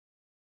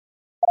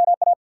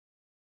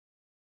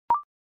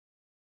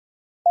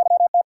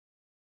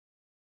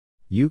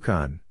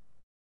 Yukon.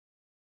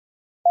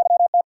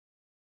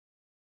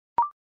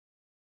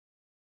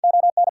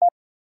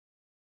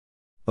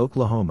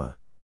 Oklahoma.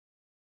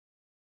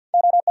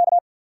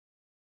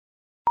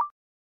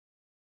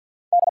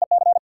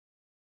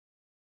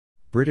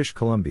 British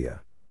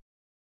Columbia.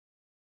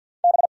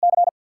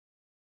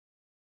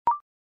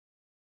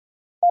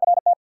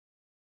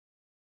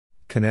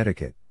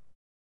 Connecticut.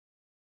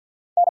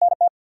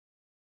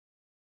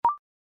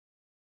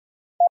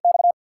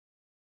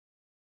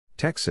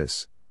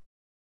 Texas.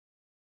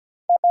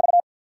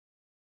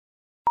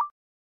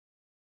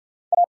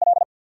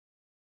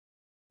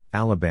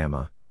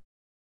 Alabama.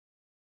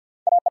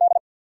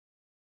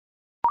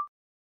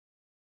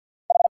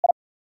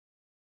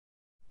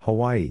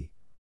 Hawaii.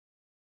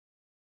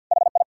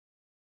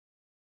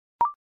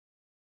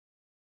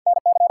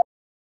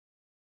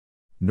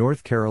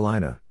 North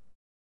Carolina.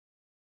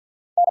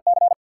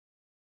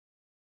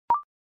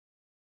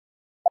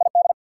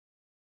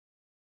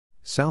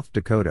 South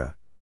Dakota.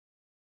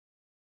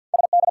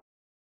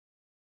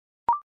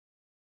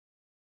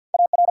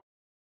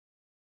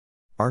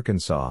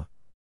 Arkansas.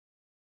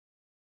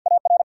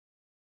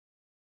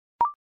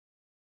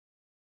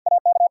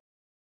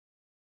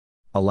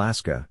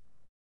 Alaska.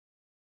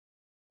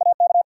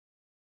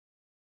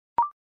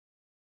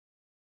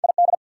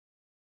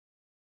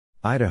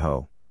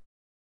 Idaho.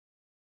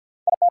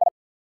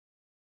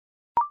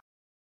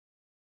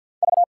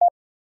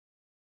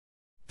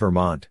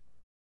 Vermont.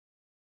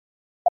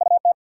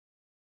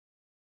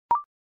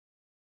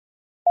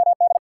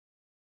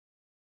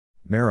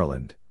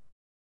 Maryland.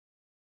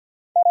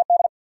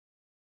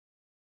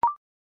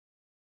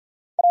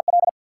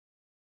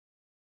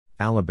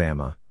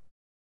 Alabama.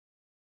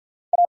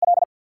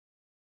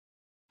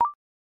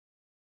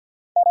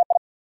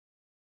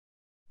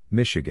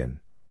 Michigan.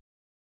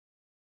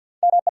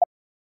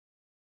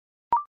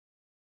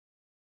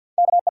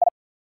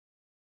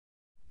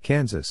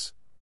 Kansas.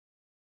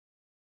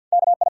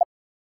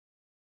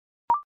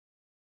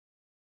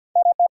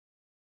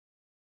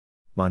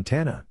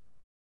 Montana.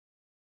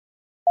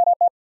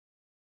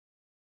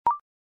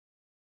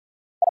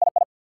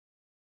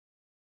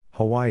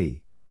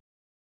 Hawaii.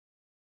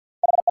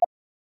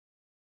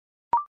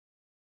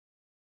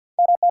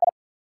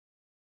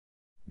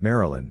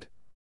 Maryland.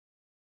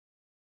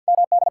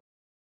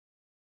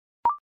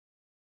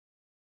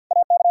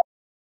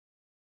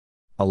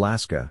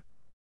 Alaska.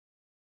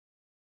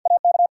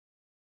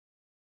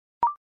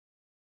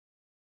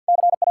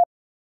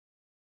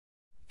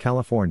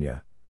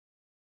 California.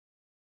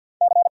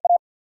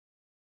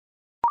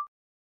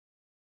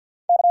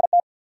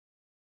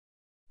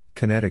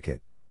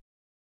 Connecticut.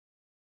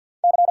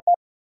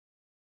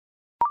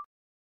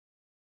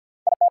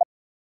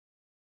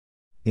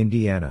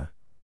 Indiana.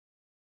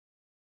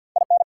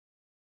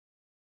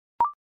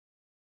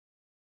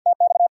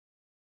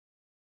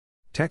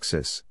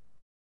 Texas.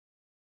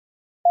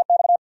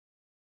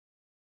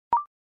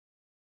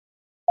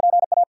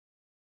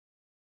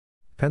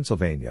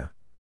 Pennsylvania.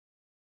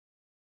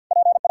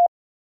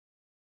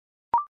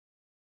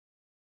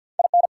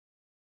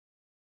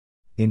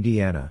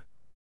 Indiana.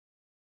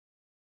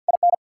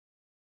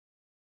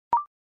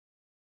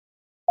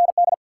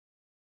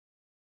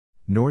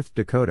 North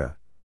Dakota.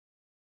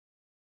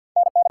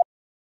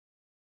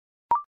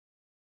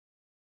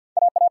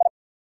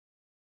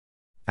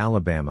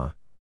 Alabama.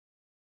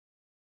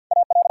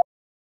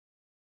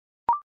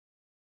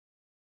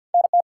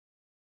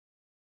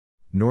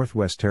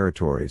 Northwest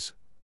Territories.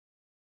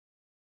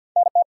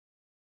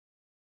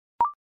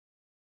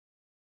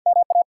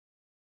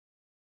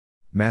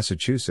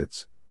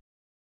 Massachusetts.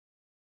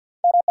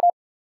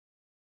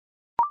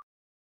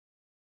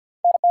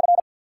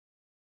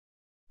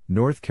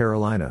 North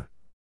Carolina.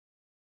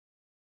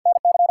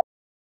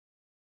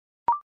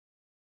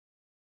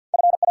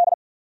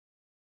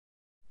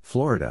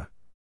 Florida.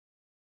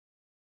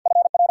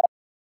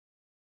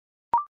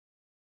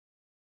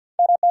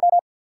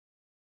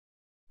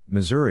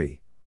 Missouri.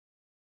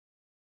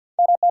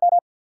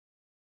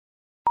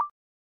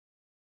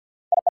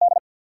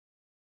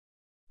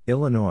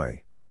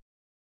 Illinois.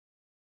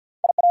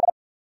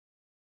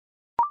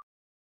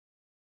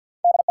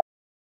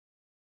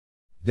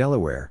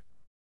 Delaware.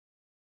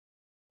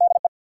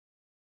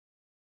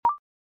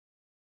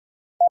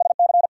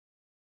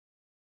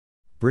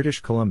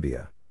 British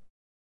Columbia.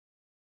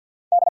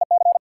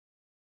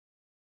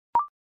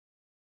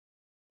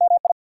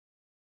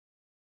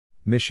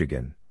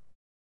 Michigan.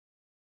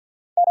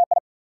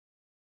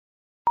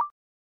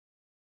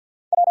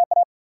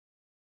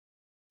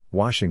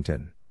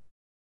 Washington.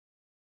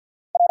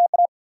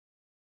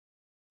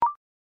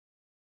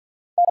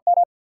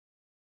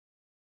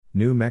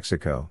 New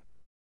Mexico.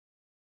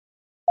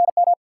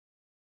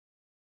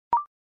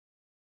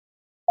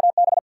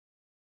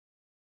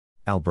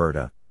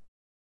 Alberta.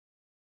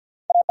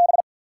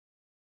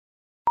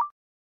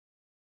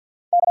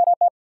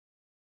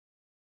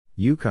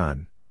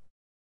 Yukon.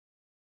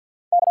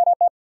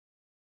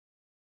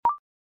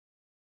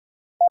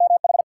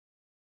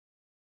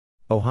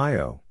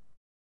 Ohio.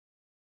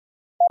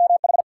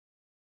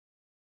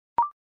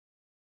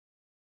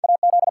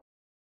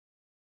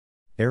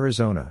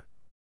 Arizona.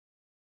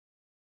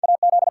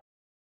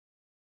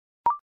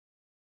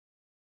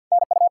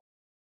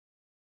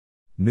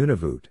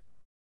 Nunavut.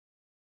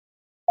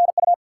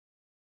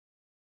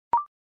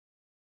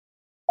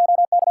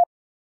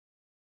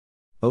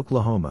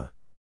 Oklahoma.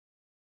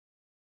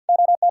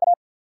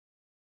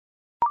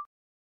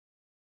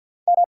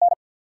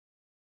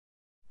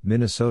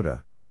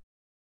 Minnesota.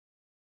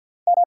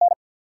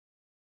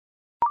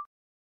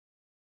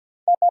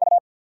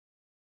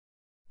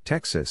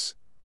 Texas.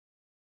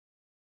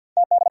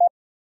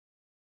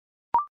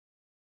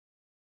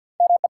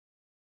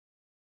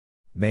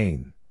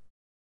 Maine.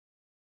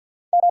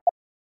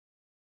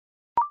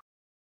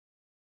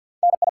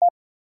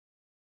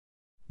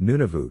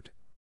 Nunavut.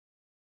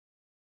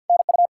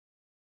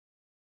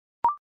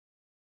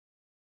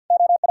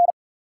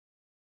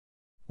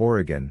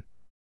 Oregon.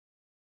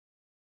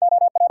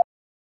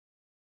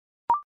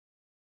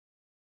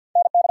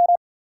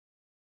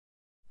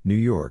 New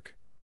York.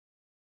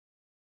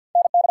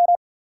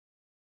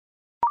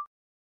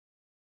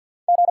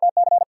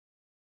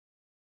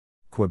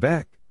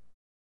 Quebec.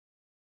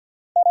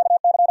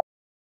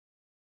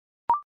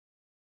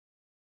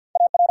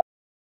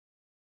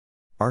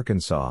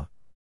 Arkansas.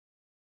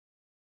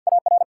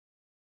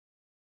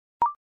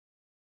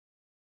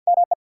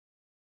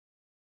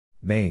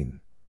 Maine.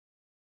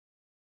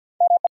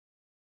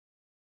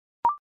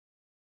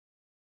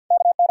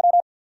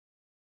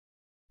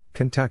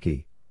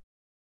 Kentucky.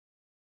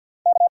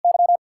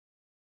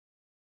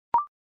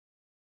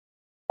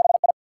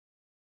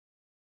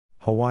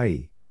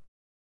 Hawaii.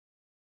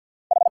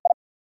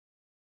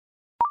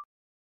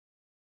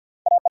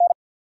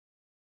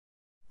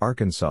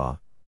 Arkansas.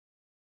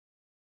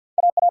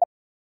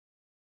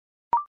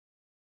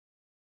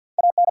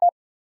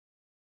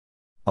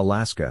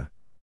 Alaska.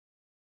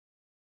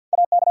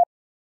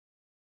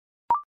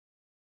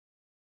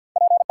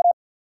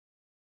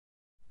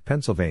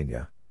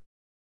 Pennsylvania.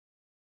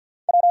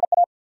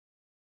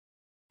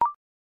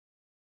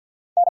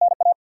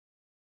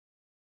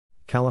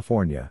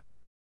 California.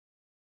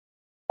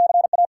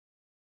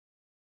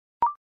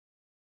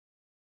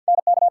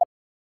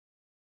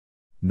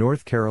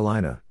 North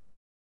Carolina.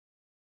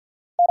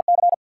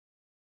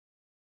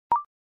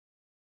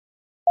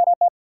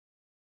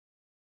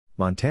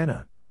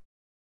 Montana.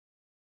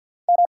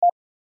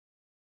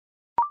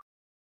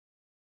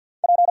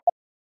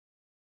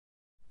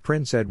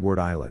 Prince Edward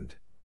Island.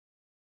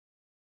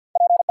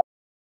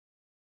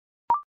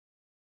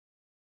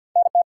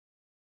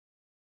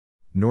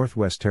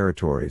 Northwest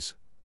Territories.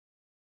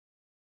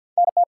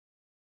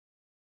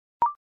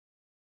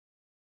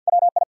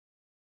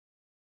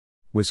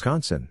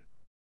 Wisconsin.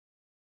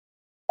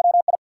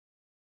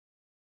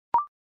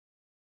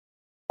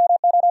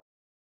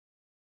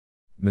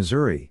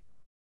 Missouri.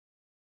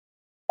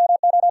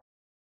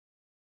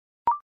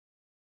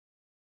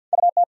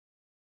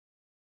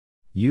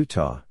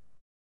 Utah.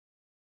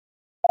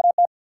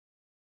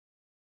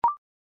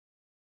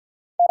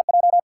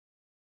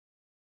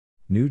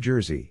 New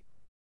Jersey.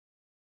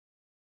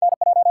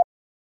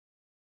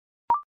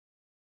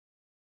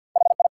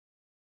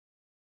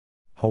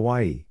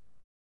 Hawaii.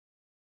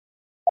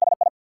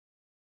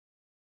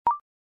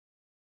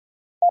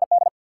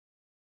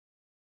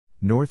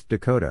 North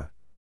Dakota.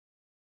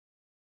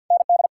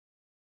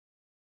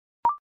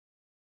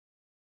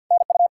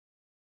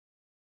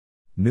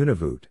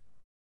 Nunavut.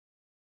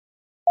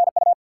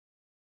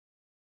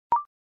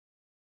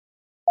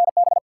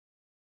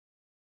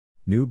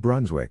 New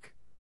Brunswick.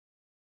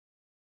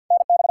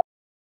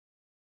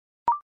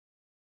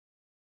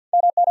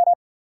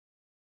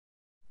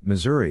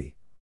 Missouri.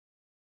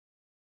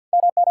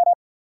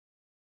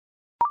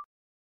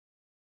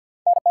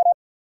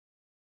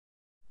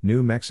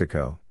 New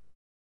Mexico.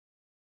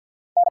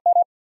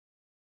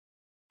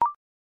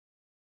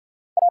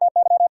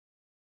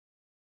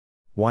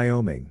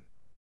 Wyoming.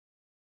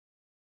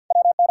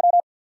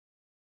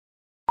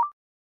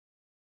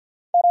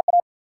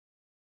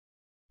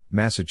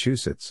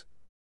 Massachusetts.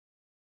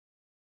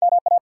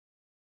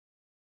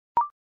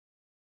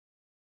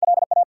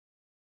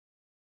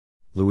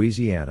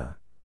 Louisiana.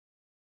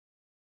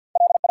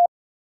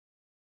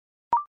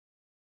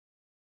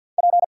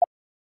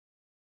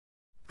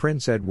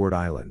 Prince Edward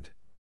Island.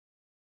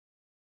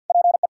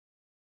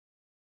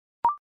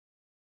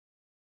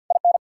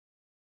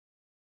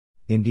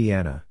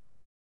 Indiana.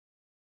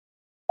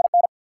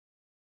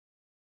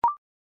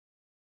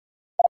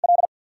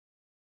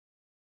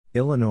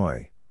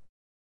 Illinois.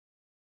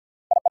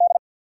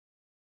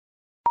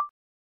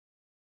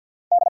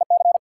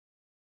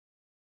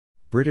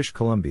 British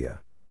Columbia.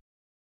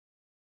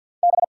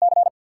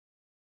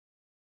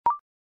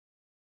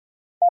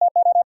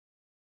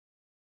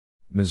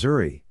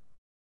 Missouri.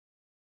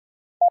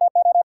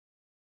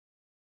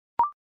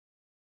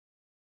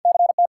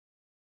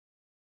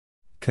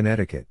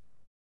 Connecticut.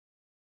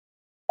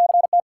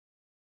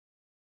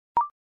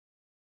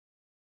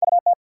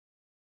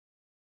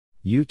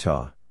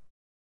 Utah.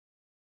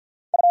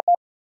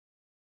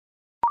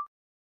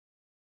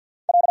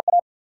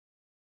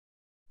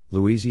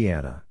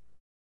 Louisiana.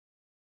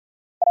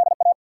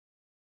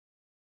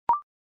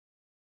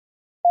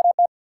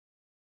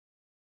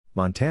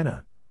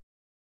 Montana.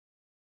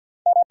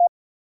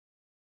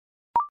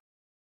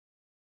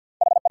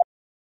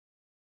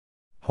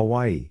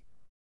 Hawaii.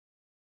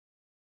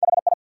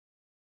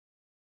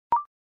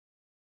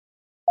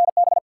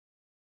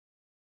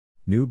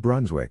 New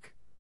Brunswick.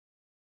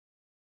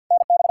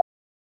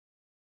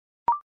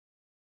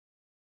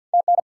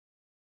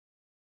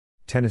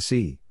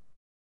 Tennessee.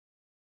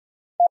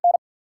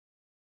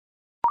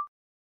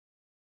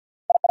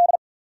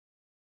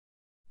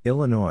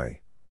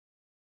 Illinois.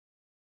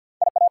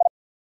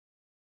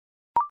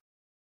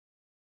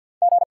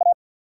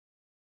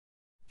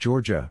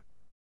 Georgia.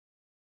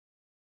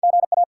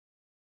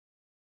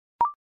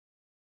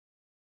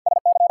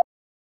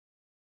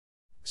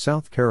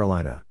 South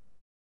Carolina.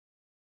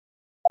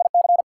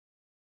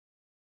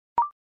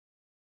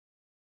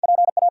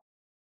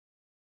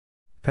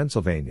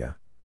 Pennsylvania.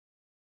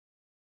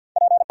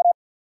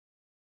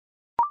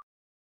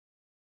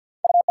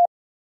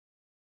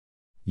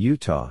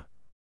 Utah.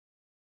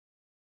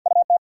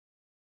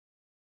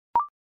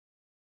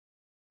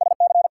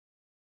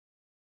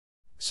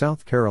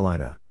 South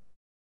Carolina.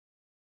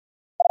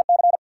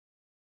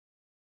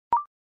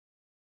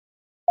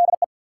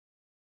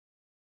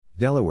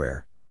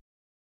 Delaware.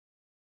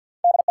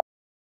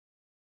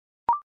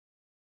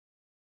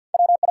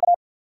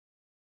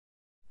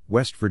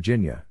 West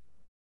Virginia.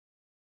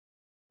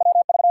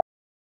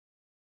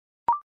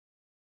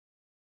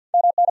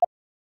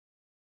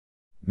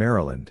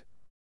 Maryland.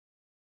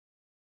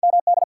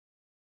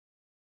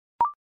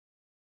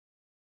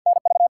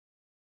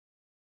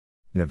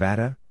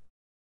 Nevada.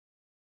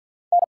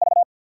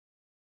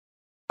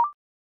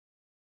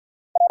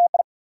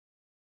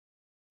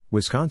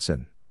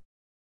 Wisconsin.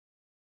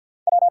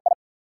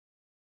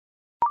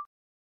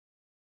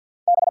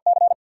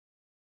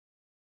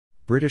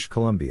 British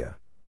Columbia.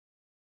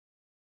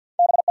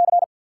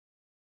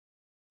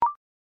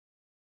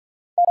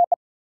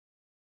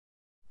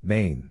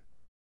 Maine.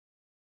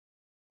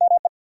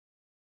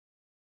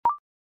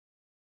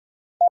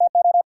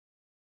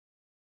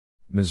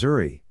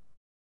 Missouri.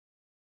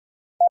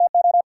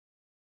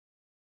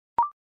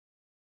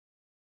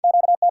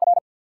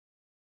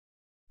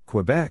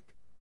 Quebec.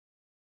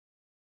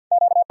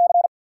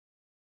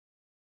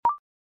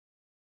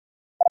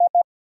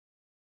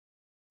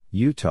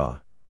 Utah.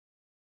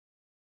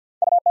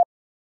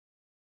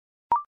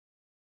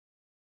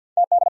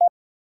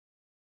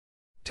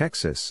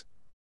 Texas.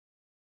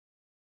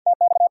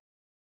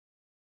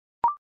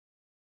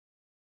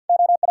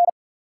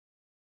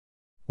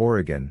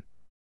 Oregon.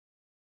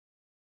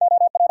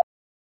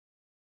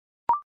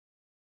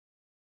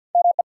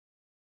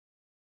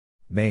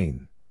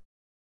 Maine.